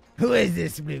 Who is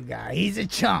this blue guy? He's a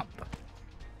chump.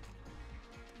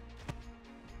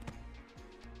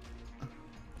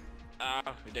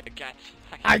 Oh, the cat.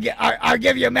 I'll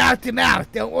give you mouth to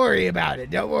mouth. Don't worry about it.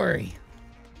 Don't worry.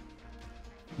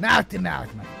 Mouth to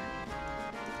mouth, man.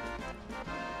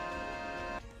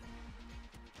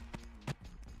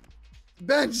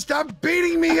 Ben, stop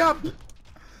beating me up!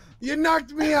 You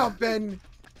knocked me out, Ben.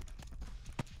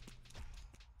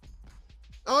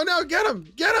 Oh no, get him!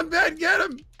 Get him, Ben, get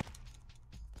him!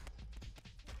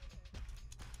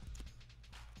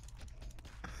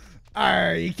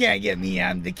 You can't get me.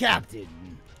 I'm the captain.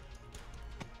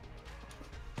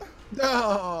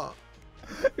 No!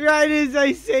 Right as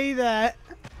I say that.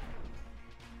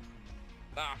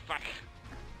 Oh, fuck.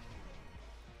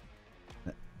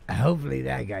 Hopefully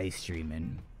that guy's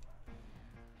streaming.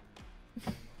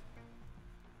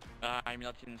 I'm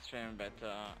not in stream, but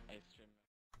I stream.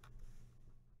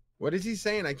 What is he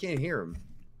saying? I can't hear him.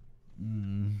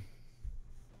 Mm.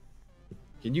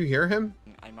 Can you hear him?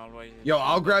 I'm always. Yo,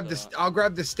 I'll grab this. I'll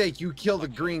grab the steak. You kill the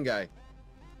green guy.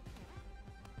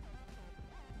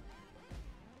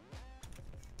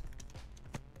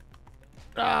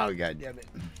 Oh, god damn it.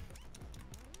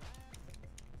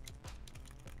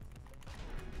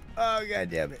 Oh, god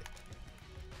damn it.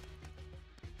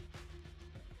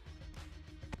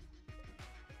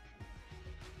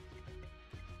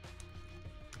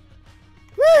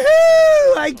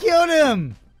 Woohoo! I killed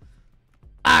him!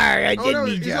 Alright, I did no,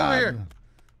 me he's job. over here.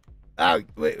 Oh,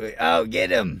 wait. Oh, get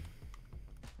him.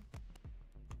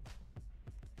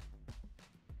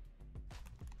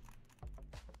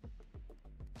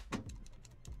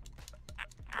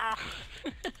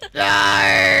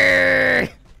 Arr!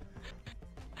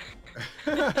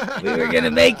 We were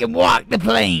gonna make him walk the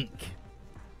plank.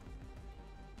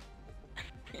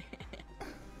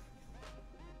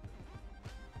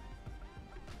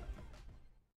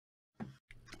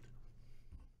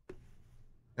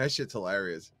 That shit's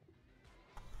hilarious.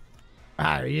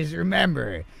 Alright, just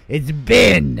remember, it's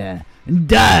Ben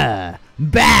the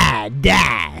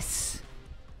Badass.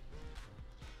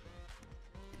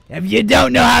 If you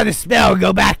don't know how to spell,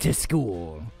 go back to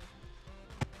school.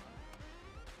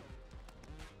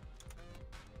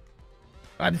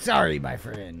 I'm sorry, my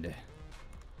friend.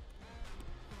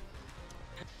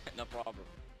 No problem.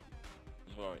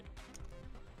 Don't worry.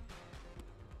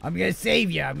 I'm gonna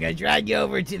save you. I'm gonna drag you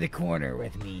over to the corner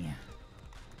with me.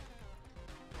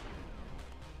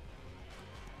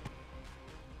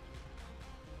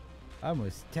 I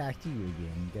almost attacked you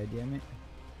again, goddammit.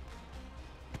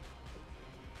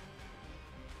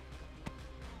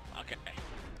 Okay.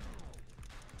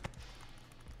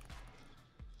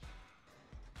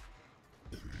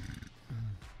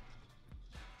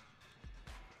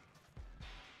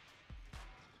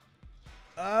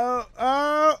 Oh,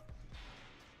 oh!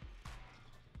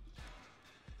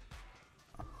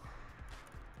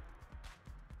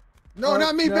 No, Oh,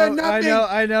 not me, no, Ben, not me.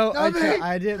 I know. Not me.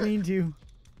 I didn't mean to.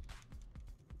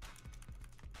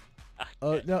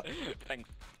 Oh, no. Thanks.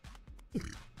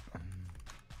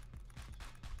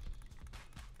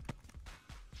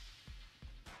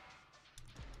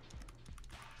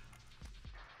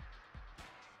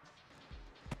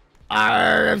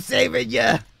 Arr, I'm saving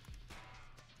ya.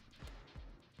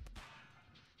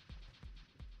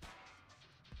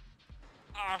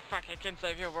 Oh fuck, I can't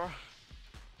save you, bro.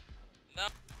 No.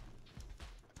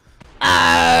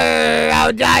 Arr,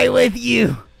 I'll die with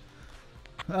you.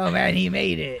 Oh man, he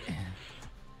made it.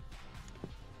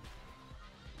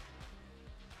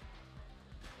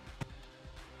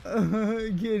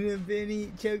 Get him,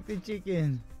 Benny. Choke the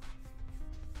chicken.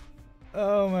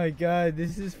 Oh my god,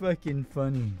 this is fucking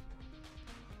funny.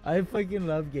 I fucking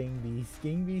love Gang Beast.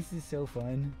 Gang Beast is so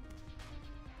fun.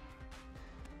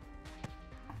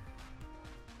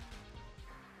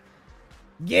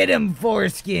 Get him,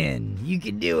 Foreskin! You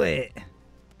can do it!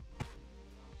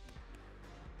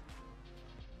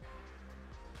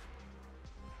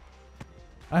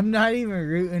 I'm not even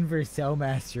rooting for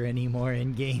Cellmaster anymore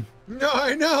in game. No,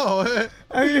 I know.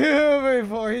 I'm rooting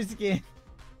for Foreskin.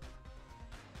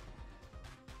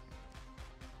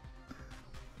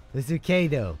 It's okay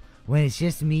though. When it's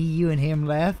just me, you, and him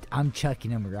left, I'm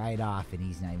chucking him right off, and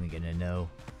he's not even gonna know.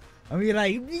 I'm gonna be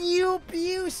like,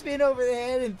 you spin over the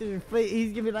head and through the plate.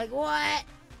 He's gonna be like, what?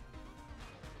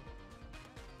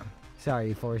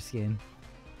 Sorry, Foreskin.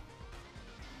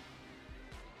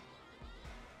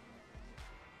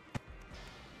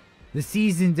 The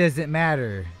season doesn't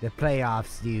matter. The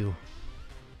playoffs do.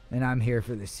 And I'm here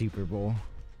for the Super Bowl.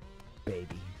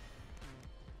 Baby.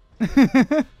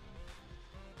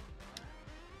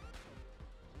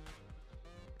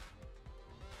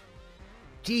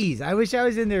 Jeez, I wish I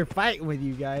was in there fighting with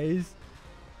you guys.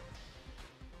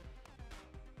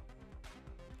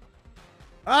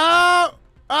 Oh!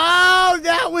 Oh,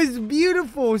 that was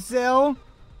beautiful, Cell.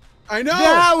 I know.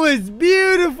 That was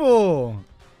beautiful.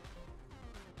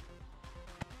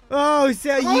 Oh,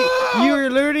 Cell, you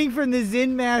were learning from the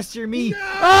Zen Master me. No!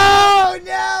 Oh,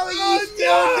 no, you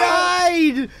still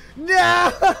died.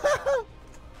 No.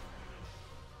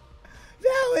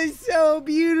 That was so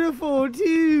beautiful,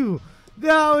 too.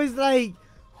 That was like,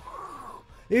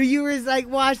 you were like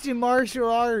watching martial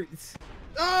arts.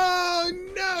 Oh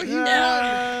no, he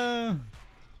won.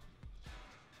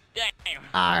 Damn.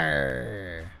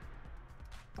 Arr.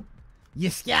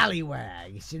 You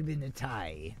scallywag. It should have been a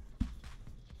tie.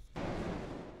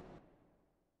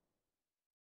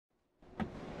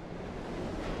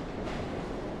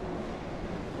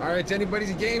 All right, it's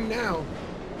anybody's game now.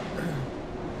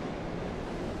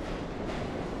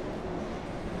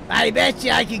 I bet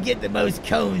you I could get the most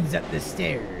cones up the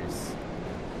stairs.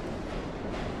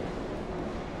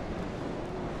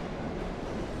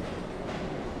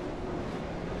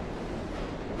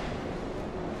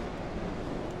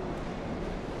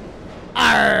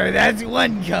 Arr, that's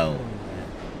one cone.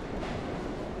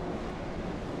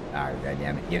 Arr,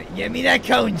 goddammit. Give me that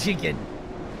cone, chicken.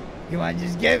 Come on,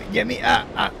 just give me,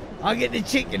 I'll get the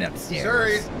chicken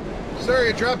upstairs. Sir,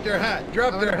 you dropped your hat.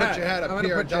 Drop your hat. Put your hat up I'm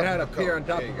here. gonna put your hat up here on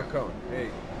top There of you a go. cone.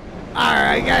 Hey.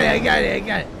 Alright, I got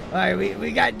it. Alright,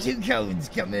 we got 2 cones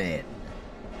coming in.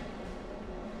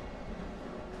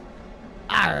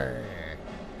 Arr.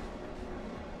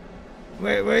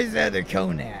 Where's the other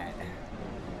cone at?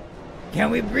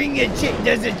 Can we bring a chicken?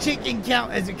 Does a chicken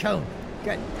count as a cone?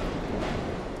 Good.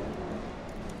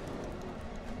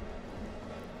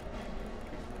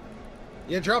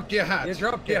 You dropped your hat. You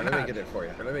dropped your hat. Let me get it for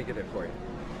you. Let me get it for you.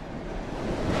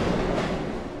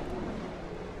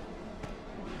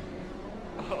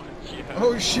 Oh, yeah.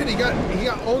 Oh shit, he got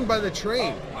owned by the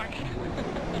train. Oh, fuck.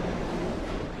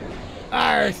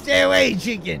 Arr, stay away,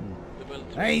 chicken. The will-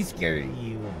 I ain't scared of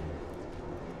you.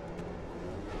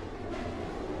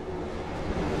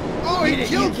 Oh, he You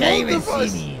killed can't even both of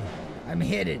us. see me. I'm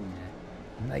hidden.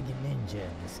 I'm like a ninja in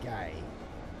the sky.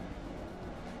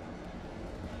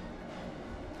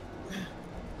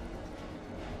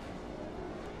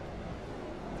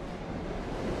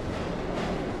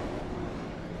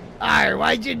 Arr,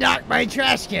 why'd you knock my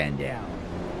trash can down?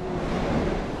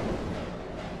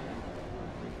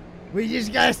 We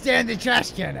just gotta stand the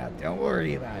trash can up. Don't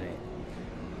worry about it.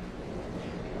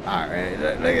 All right,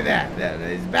 look at that.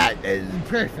 His back is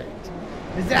perfect.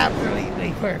 It's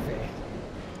absolutely perfect.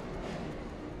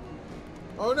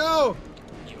 Oh no!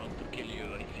 He want to kill you,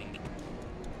 I think.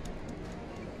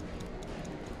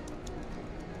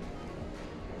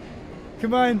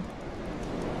 Come on.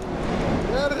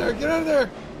 Get out of there! Get out of there!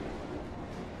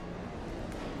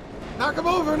 Knock him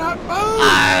over! Not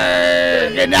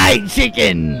boom! Good night,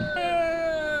 chicken.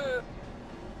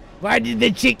 Why did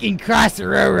the chicken cross the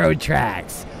railroad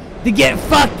tracks? To get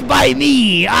fucked by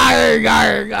me! Arg,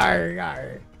 arg, arg,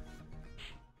 arg.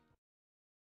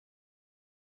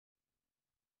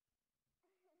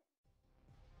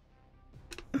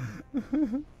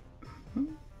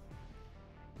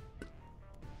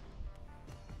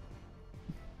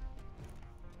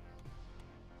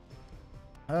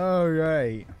 All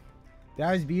right.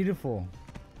 That was beautiful.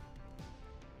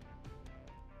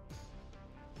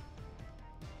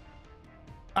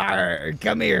 Arr,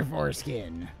 come here,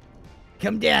 foreskin.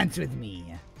 Come dance with me.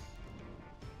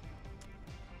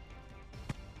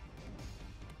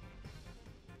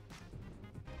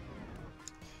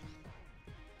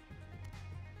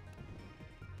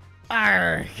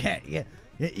 Arr, can you,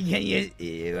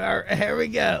 here we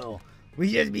go.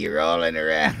 We just be rolling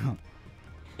around.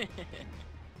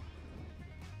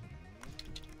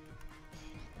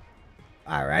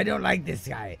 Alright, I don't like this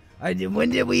guy. When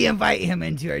did we invite him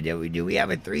into our, do we have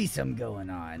a threesome going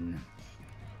on?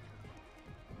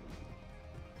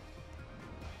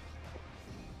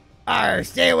 Arr,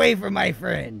 stay away from my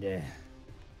friend.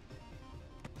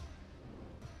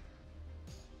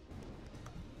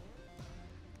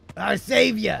 I'll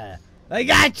save ya. I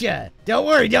gotcha. Don't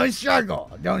worry, don't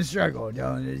struggle. Don't struggle.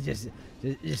 Don't just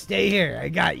stay here. I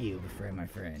got you, my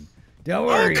friend. Don't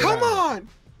worry. Oh, come on!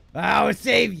 I'll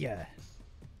save ya.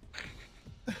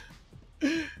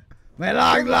 My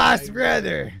long lost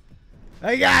brother.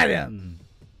 I got him.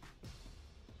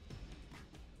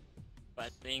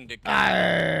 But being the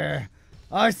Arr,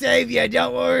 I'll save you.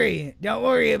 Don't worry. Don't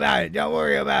worry about it. Don't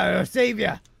worry about it. I'll save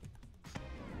you.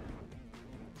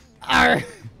 Arr.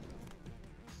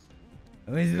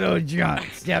 I was a little drunk.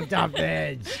 Stepped off the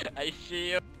edge. I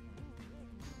see you.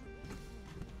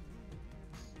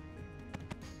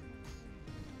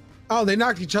 Oh, they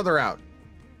knocked each other out.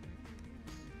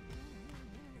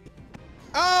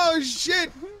 Oh, shit!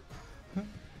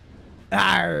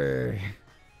 Arr.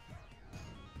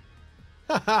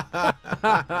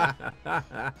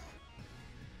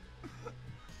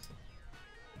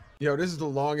 Yo, this is the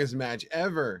longest match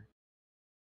ever.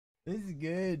 This is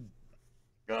good.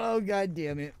 Oh, God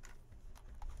damn it.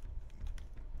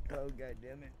 Oh, God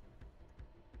damn it.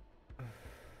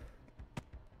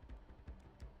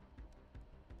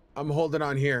 I'm holding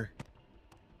on here.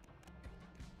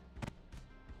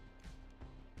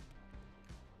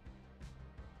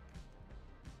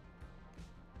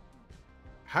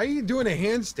 How are you doing a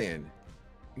handstand?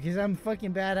 Because I'm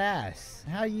fucking badass.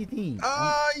 How you think?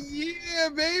 Oh, yeah,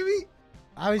 baby.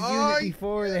 I was doing it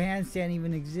before the handstand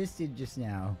even existed just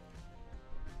now.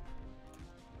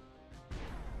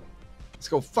 Let's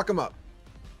go fuck him up.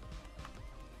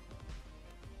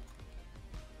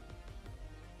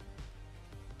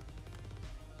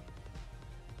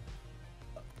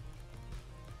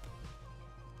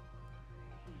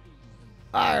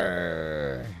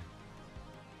 Arr.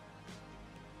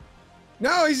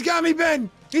 No, he's got me, Ben.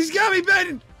 He's got me,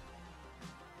 Ben.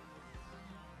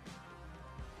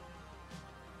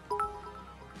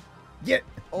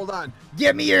 Hold on.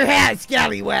 Give me your hat,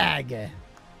 scallywag.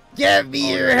 Give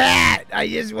me your hat. I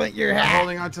just want your I'm hat.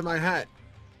 holding on to my hat.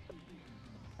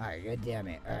 All right, god damn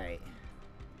it. All right.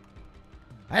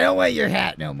 I don't want your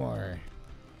hat no more.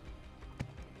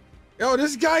 Yo,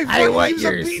 this guy I fucking want keeps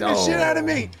on your beating the shit out of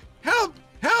me. soul. Help!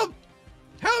 Help!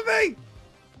 Help me!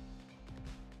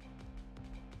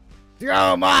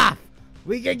 Throw him off.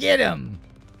 We could get him.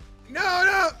 No,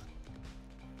 no!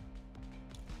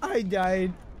 I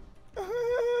died.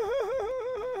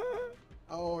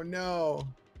 Oh no.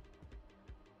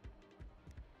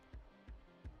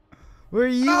 Where are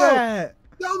you Oh, at?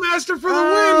 Cellmaster for the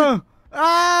Oh, win!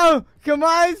 oh, come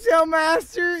on,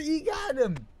 Cellmaster. You got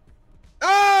him.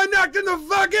 Oh, knocked him the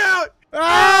fuck out!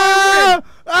 Oh,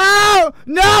 oh,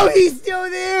 no, he's still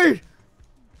there.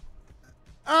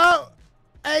 Oh,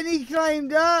 and he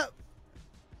climbed up.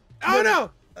 Oh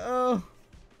no! Oh,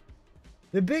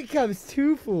 the big cup's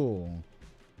too full.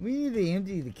 We need to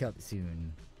empty the cup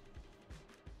soon.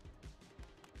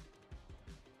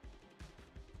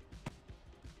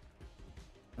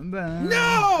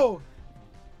 No!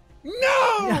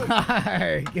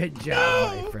 No! Good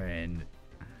job, No! my friend.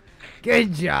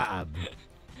 Good job.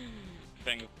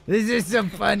 Thank you. This is some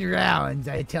fun rounds,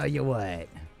 I tell you what.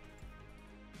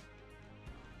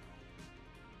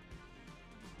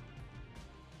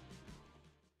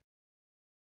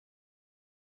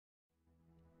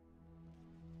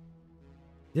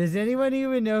 Does anyone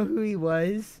even know who he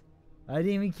was? I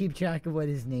didn't even keep track of what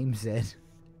his name said.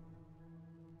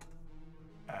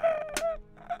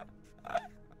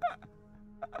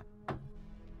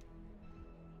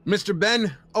 Mr.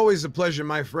 Ben, always a pleasure,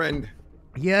 my friend.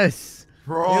 Yes.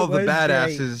 For all the was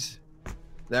badasses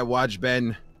that watch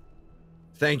Ben,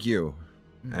 thank you,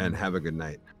 and have a good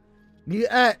night. You,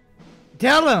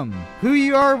 tell them who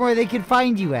you are and where they can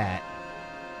find you at.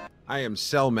 I am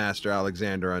Cellmaster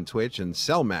Alexander on Twitch and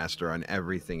Cellmaster on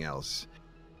everything else.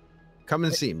 Come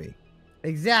and see me.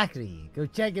 Exactly. Go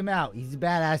check him out. He's a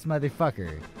badass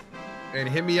motherfucker. And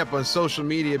hit me up on social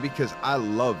media because I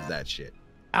love that shit.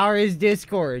 Or his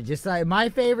Discord. Just like my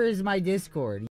favorite is my Discord.